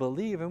say we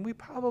believe, and we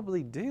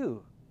probably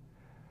do.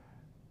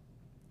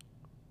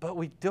 But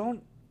we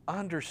don't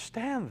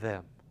understand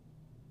them.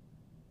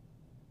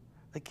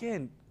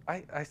 Again,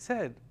 I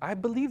said, I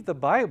believe the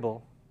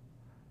Bible,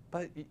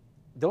 but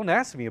don't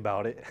ask me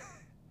about it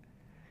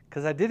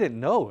because I didn't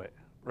know it,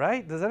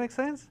 right? Does that make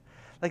sense?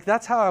 Like,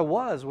 that's how I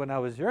was when I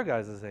was your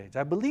guys' age.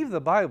 I believe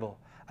the Bible.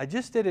 I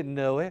just didn't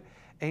know it,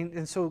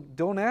 and so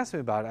don't ask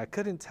me about it. I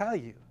couldn't tell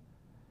you.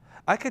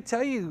 I could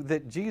tell you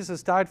that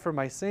Jesus died for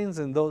my sins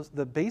and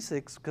the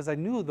basics because I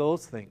knew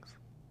those things.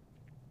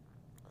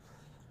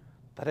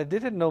 But I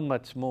didn't know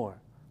much more.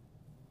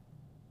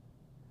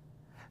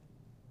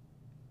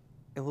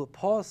 And what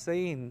Paul's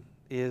saying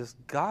is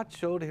God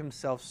showed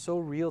himself so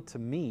real to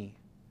me.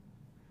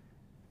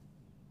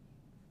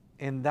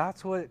 And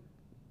that's what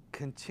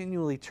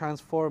continually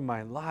transformed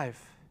my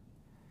life.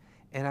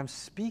 And I'm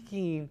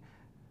speaking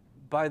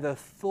by the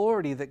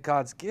authority that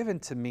God's given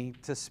to me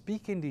to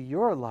speak into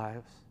your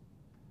lives.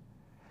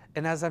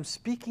 And as I'm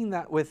speaking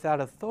that with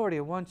that authority,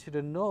 I want you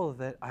to know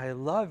that I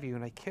love you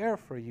and I care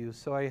for you.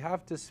 So I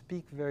have to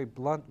speak very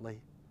bluntly.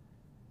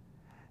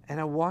 And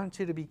I want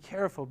you to be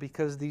careful,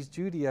 because these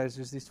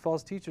Judaizers, these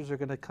false teachers, are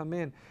going to come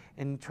in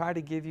and try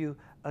to give you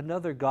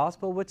another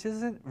gospel, which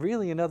isn't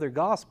really another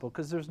gospel,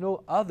 because there's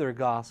no other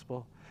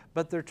gospel.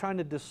 But they're trying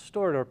to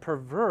distort or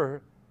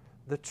pervert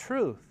the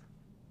truth.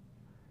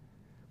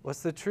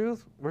 What's the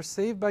truth? We're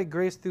saved by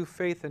grace through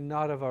faith and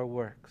not of our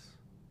works.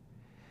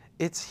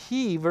 It's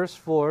He, verse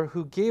 4,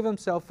 who gave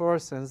Himself for our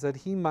sins that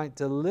He might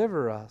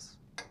deliver us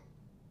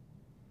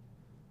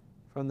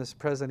from this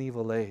present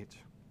evil age.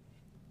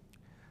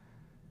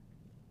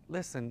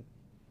 Listen,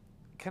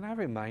 can I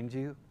remind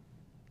you,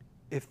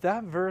 if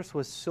that verse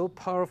was so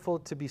powerful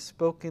to be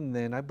spoken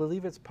then, I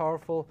believe it's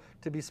powerful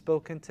to be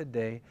spoken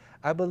today.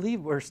 I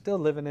believe we're still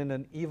living in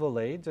an evil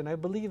age, and I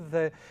believe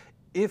that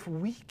if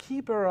we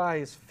keep our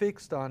eyes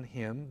fixed on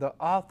Him, the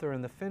author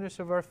and the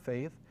finisher of our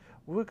faith,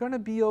 we're going to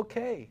be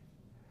okay.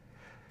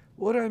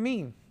 What do I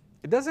mean?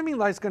 It doesn't mean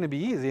life's going to be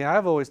easy.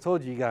 I've always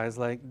told you guys,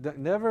 like,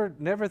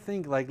 never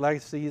think like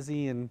life's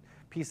easy and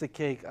piece of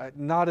cake.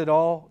 Not at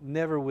all.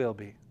 Never will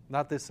be.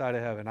 Not this side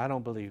of heaven. I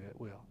don't believe it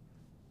will.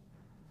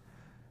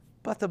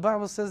 But the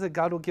Bible says that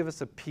God will give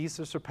us a peace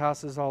that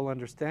surpasses all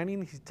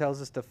understanding. He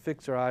tells us to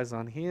fix our eyes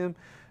on Him.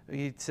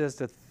 He says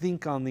to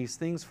think on these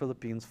things,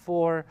 Philippians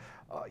 4.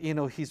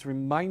 He's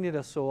reminded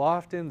us so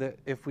often that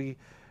if we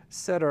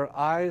set our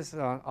eyes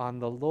on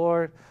the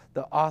Lord,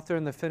 the author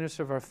and the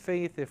finisher of our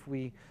faith, if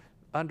we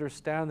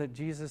understand that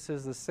Jesus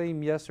is the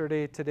same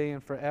yesterday, today,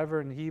 and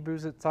forever. In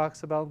Hebrews it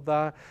talks about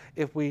that.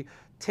 If we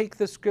take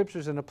the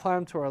scriptures and apply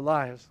them to our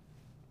lives,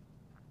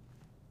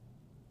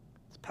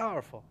 it's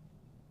powerful.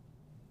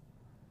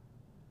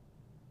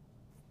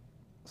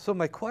 So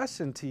my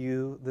question to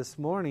you this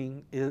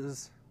morning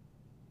is,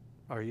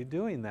 are you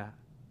doing that?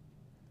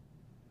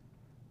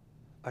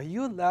 Are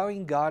you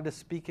allowing God to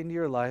speak into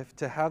your life,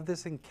 to have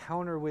this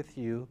encounter with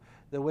you,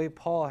 the way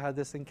Paul had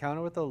this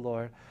encounter with the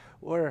Lord?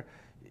 Or,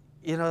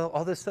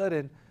 all of a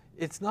sudden,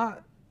 it's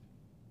not,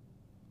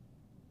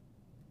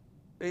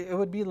 it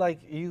would be like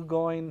you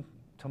going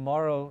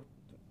tomorrow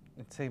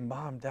and saying,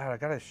 Mom, Dad, I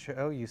got to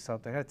show you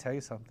something. I got to tell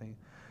you something.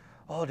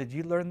 Oh, did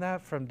you learn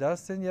that from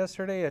Dustin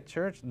yesterday at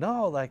church?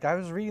 No, like I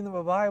was reading the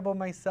Bible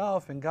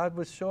myself and God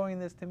was showing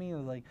this to me.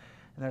 And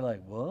they're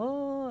like,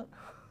 what?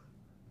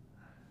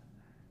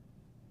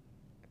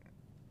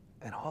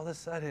 And all of a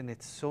sudden,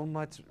 it's so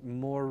much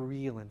more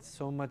real and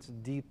so much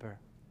deeper.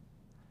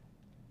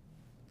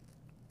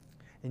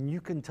 And you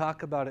can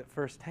talk about it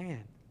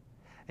firsthand.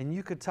 And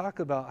you could talk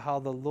about how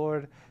the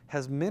Lord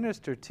has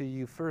ministered to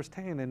you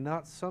firsthand, and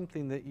not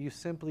something that you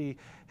simply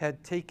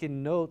had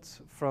taken notes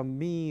from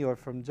me or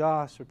from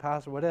Josh or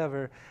Pastor,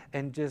 whatever,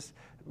 and just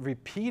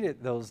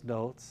repeated those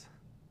notes.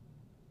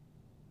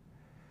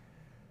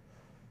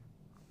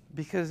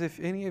 Because if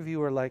any of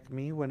you are like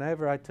me,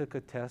 whenever I took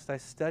a test, I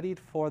studied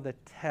for the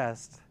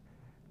test,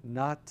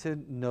 not to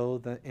know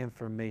the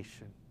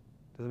information.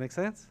 Does it make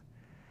sense?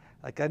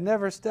 Like I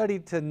never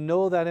studied to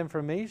know that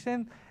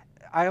information.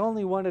 I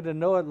only wanted to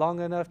know it long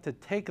enough to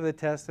take the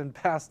test and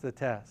pass the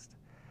test.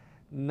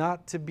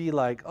 Not to be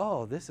like,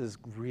 oh, this is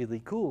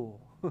really cool.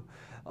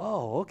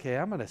 Oh, okay,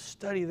 I'm going to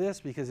study this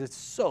because it's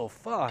so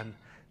fun.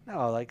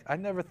 No, like I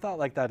never thought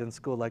like that in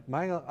school. Like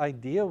my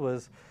idea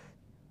was,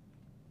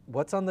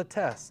 what's on the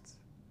test?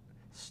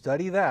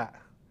 Study that.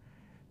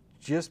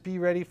 Just be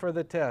ready for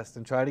the test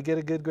and try to get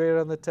a good grade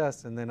on the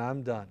test, and then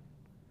I'm done.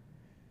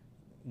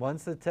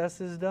 Once the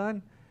test is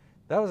done,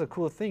 that was a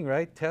cool thing,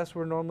 right? Tests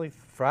were normally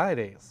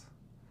Fridays,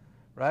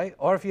 right?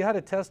 Or if you had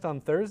a test on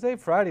Thursday,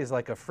 Friday's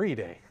like a free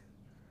day,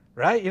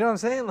 right? You know what I'm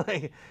saying?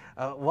 Like,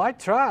 why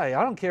try?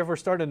 I don't care if we're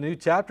starting a new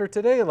chapter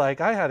today.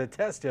 Like, I had a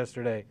test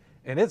yesterday,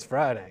 and it's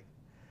Friday.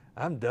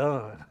 I'm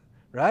done,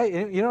 right?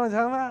 You know what I'm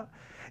talking about?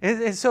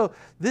 And so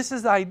this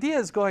is the idea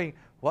is going,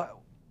 what?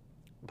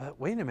 But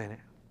wait a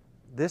minute.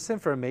 This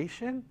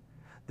information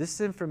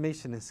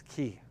is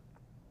key.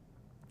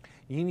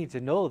 You need to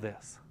know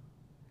this.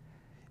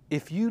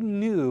 If you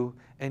knew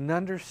and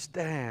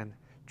understand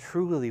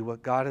truly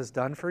what God has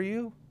done for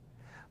you,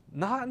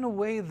 not in a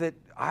way that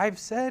I've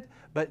said,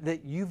 but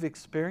that you've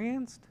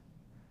experienced,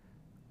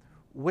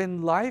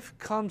 when life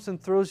comes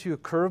and throws you a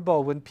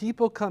curveball, when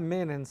people come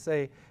in and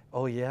say,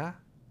 oh yeah,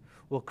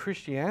 well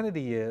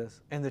Christianity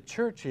is, and the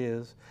church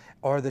is,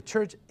 or the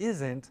church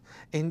isn't,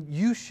 and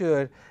you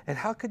should, and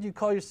how could you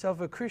call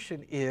yourself a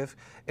Christian if,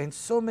 and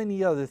so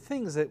many other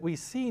things that we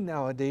see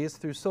nowadays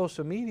through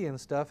social media and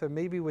stuff, and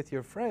maybe with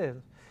your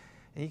friends,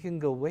 and you can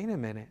go, wait a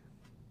minute,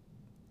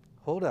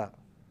 hold up.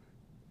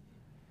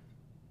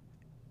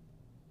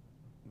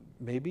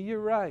 Maybe you're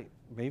right.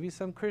 Maybe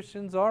some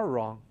Christians are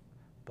wrong,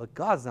 but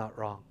God's not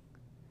wrong.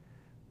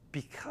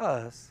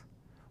 Because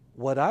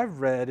what I've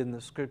read in the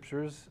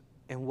scriptures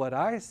and what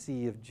I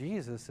see of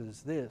Jesus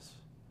is this.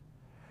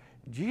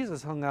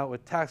 Jesus hung out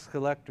with tax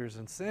collectors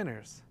and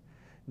sinners.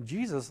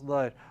 Jesus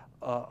let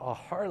a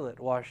harlot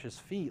wash his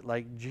feet.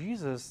 Like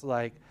Jesus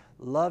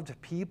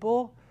loved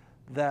people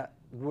that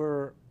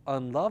were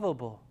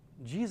unlovable.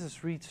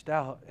 Jesus reached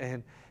out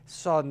and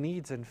saw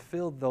needs and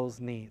filled those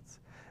needs.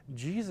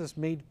 Jesus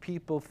made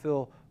people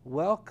feel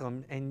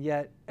welcome, and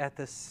yet at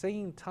the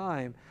same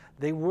time,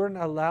 they weren't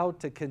allowed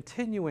to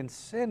continue in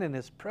sin in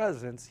his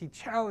presence. He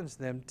challenged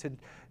them to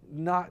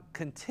not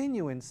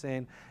continue in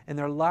sin, and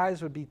their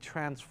lives would be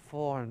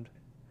transformed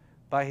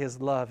by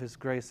his love, his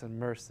grace, and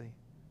mercy.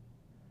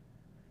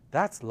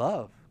 That's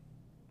love.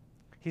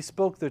 He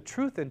spoke the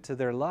truth into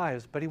their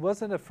lives, but he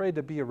wasn't afraid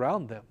to be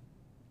around them.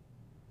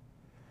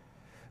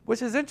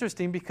 Which is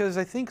interesting, because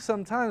I think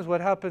sometimes what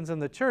happens in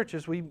the church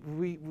is we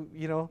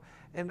you know,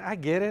 and I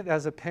get it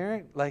as a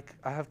parent, like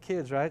I have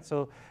kids, right?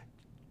 So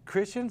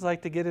Christians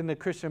like to get in the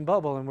Christian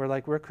bubble, and we're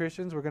like, we're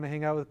Christians, we're going to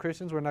hang out with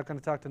Christians, we're not going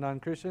to talk to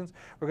non-Christians,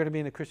 we're going to be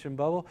in a Christian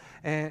bubble,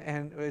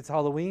 and it's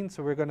Halloween,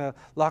 so we're going to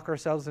lock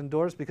ourselves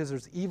indoors because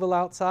there's evil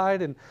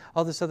outside and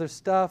all this other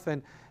stuff.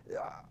 And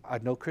I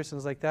know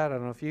Christians like that. I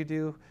don't know if you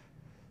do.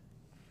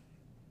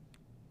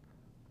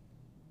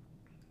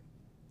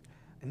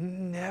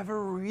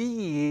 Never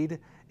read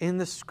in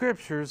the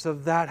scriptures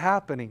of that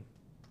happening.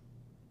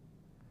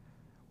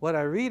 What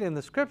I read in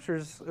the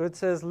scriptures, it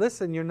says,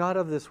 listen, you're not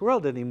of this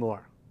world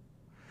anymore.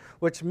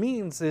 Which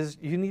means is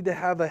you need to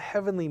have a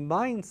heavenly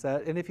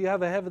mindset. And if you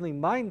have a heavenly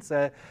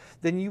mindset,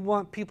 then you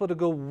want people to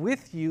go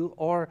with you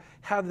or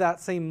have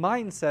that same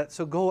mindset.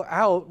 So go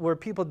out where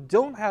people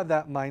don't have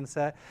that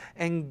mindset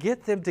and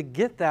get them to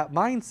get that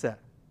mindset.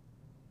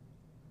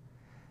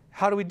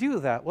 How do we do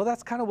that? Well,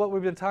 that's kind of what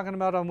we've been talking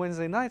about on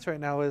Wednesday nights right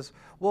now is,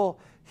 well,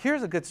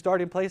 here's a good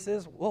starting place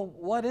is, well,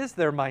 what is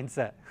their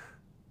mindset?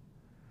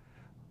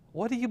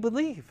 What do you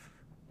believe?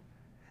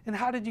 And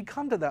how did you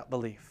come to that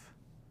belief?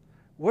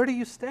 Where do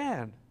you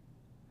stand?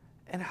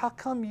 And how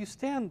come you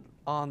stand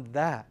on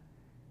that?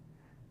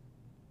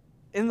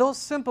 And those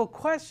simple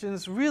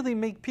questions really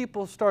make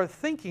people start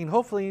thinking.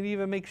 Hopefully it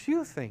even makes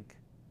you think.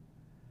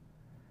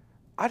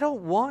 I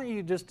don't want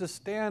you just to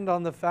stand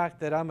on the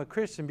fact that I'm a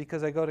Christian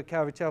because I go to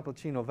Calvary Chapel,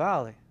 Chino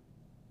Valley.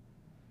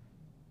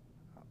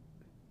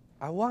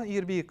 I want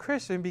you to be a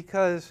Christian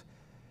because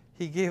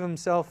he gave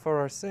himself for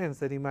our sins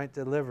that he might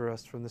deliver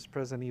us from this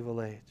present evil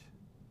age.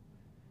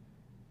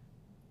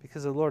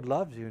 Because the Lord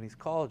loves you and he's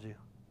called you.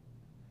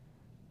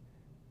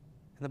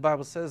 And the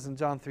Bible says in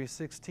John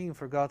 3:16,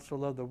 for God so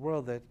loved the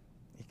world that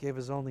he gave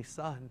his only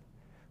Son.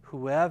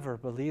 Whoever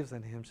believes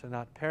in him shall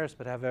not perish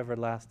but have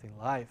everlasting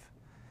life.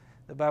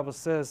 The Bible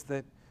says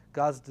that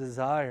God's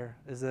desire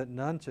is that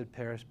none should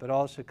perish, but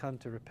all should come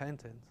to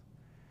repentance.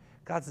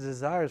 God's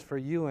desire is for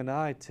you and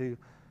I to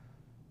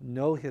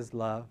know his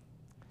love.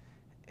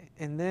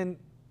 And then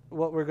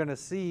what we're going to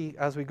see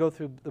as we go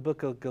through the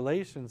book of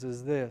Galatians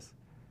is this.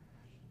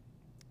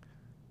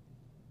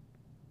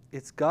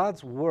 It's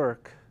God's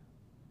work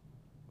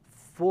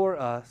for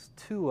us,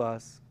 to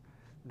us,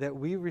 that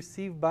we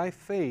receive by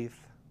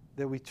faith,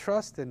 that we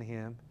trust in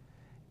him,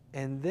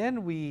 and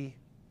then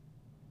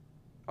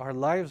our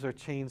lives are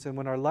changed. And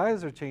when our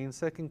lives are changed,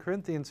 2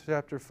 Corinthians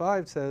chapter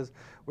 5 says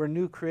we're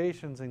new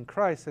creations in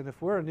Christ. And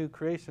if we're a new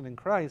creation in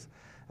Christ,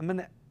 I'm going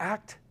to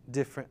act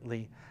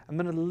differently. I'm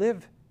going to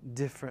live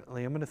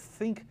differently. I'm going to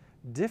think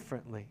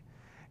differently.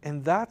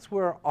 And that's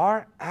where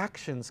our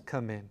actions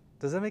come in.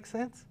 Does that make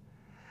sense?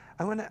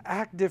 I'm going to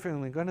act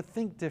differently. I'm going to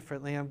think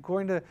differently. I'm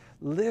going to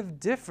live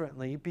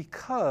differently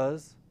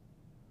because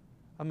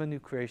I'm a new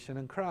creation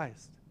in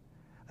Christ.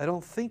 I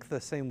don't think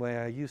the same way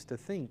I used to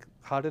think.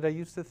 How did I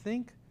used to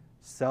think?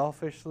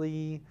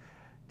 Selfishly,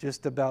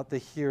 just about the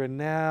here and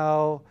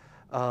now.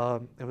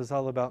 It was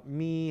all about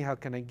me. How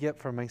can I get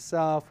for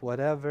myself?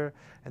 Whatever.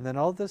 And then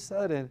all of a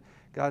sudden,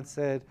 God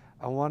said,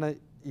 I want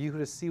you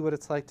to see what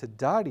it's like to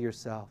die to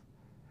yourself.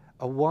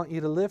 I want you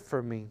to live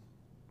for me.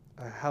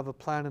 I have a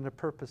plan and a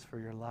purpose for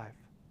your life.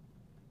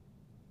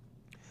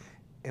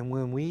 And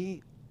when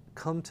we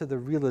come to the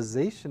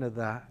realization of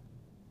that,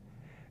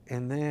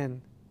 and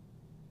then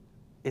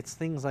it's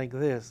things like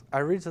this. I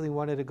originally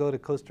wanted to go to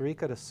Costa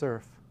Rica to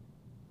surf.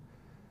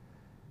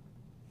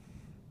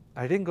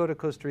 I didn't go to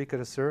Costa Rica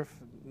to surf,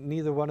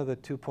 neither one of the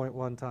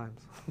 2.1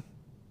 times.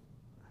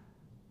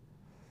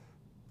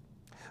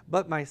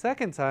 But my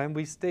second time,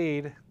 we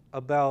stayed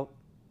about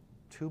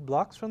 2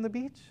 blocks from the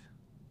beach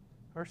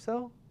or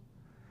so.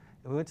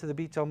 And we went to the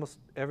beach almost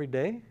every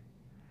day.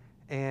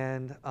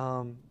 And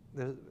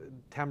the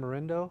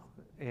Tamarindo,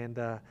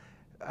 and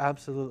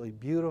absolutely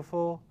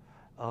beautiful.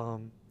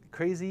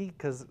 Crazy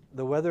because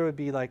the weather would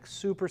be like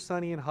super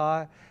sunny and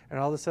hot, and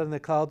all of a sudden the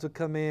clouds would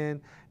come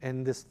in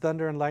and this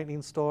thunder and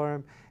lightning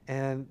storm,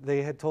 and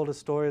they had told us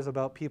stories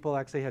about people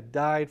actually had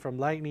died from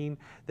lightning.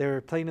 They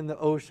were playing in the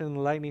ocean, the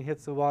lightning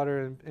hits the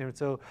water, and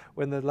so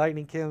when the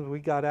lightning came, we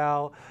got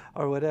out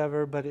or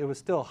whatever, but it was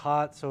still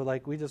hot, so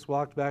like we just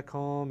walked back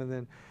home. And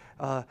then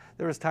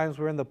there was times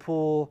we're in the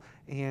pool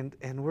and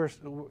we're,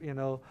 you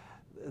know,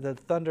 the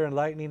thunder and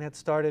lightning had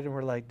started, and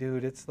we're like,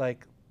 dude, it's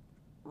like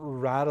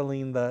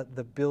rattling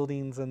the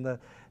buildings and the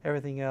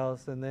everything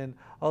else. And then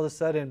all of a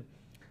sudden,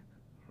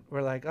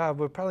 we're like,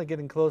 we're probably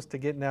getting close to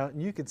getting out.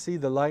 And you could see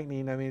the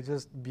lightning. I mean, it's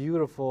just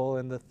beautiful.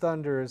 And the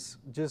thunder is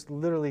just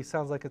literally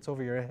sounds like it's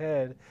over your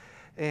head.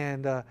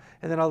 And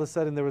then all of a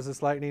sudden there was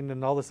this lightning,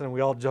 and all of a sudden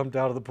we all jumped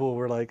out of the pool.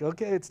 We're like,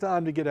 okay, it's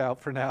time to get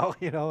out for now,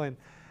 you know. And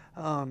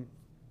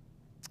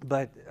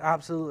but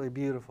absolutely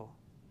beautiful.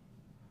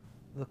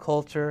 The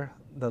culture,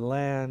 the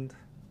land,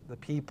 the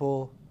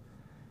people,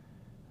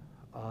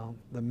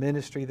 the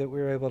ministry that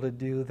we were able to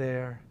do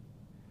there.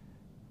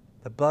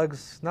 The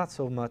bugs, not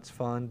so much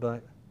fun,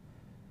 but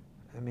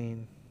I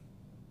mean,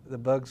 the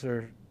bugs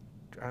are,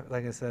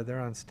 like I said, they're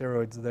on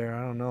steroids there.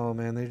 I don't know,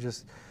 man. They're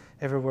just,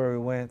 everywhere we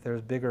went,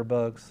 there's bigger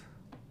bugs.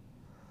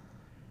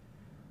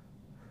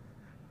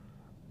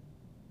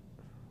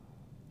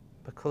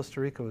 But Costa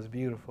Rica was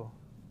beautiful.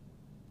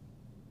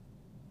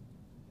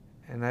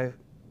 And I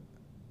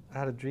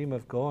had a dream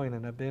of going,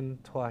 and I've been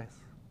twice.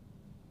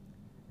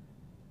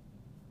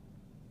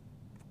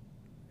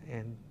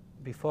 And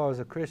before I was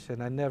a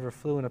Christian, I never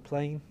flew in a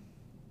plane.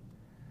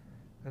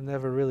 I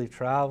never really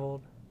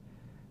traveled.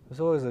 It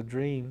was always a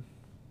dream.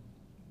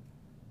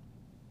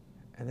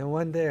 And then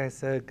one day I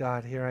said,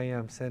 God, here I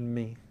am, send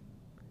me.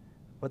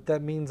 What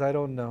that means, I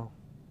don't know.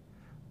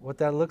 What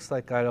that looks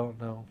like, I don't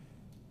know.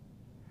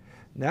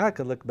 Now I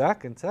could look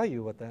back and tell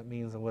you what that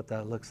means and what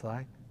that looks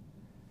like.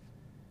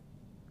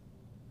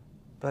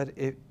 But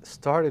it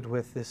started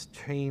with this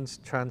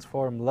changed,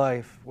 transformed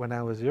life when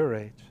I was your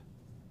age.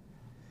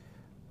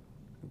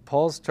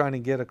 Paul's trying to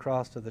get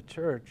across to the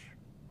church,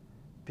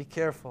 be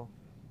careful.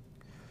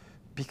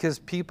 Because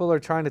people are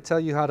trying to tell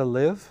you how to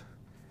live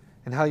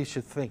and how you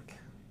should think.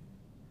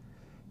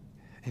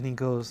 And he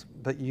goes,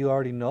 but you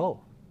already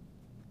know.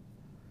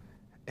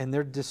 And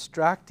they're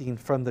distracting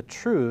from the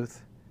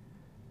truth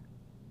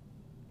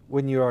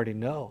when you already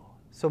know.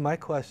 So my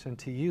question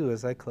to you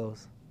as I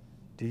close,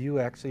 do you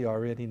actually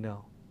already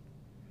know?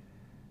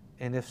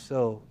 And if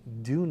so,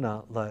 do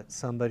not let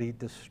somebody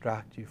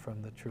distract you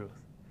from the truth.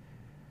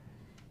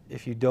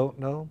 If you don't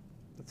know,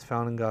 it's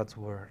found in God's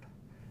Word.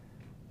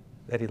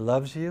 That He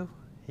loves you,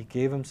 He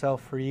gave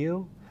Himself for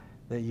you,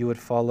 that you would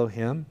follow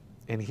Him,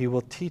 and He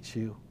will teach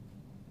you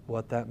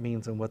what that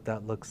means and what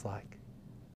that looks like.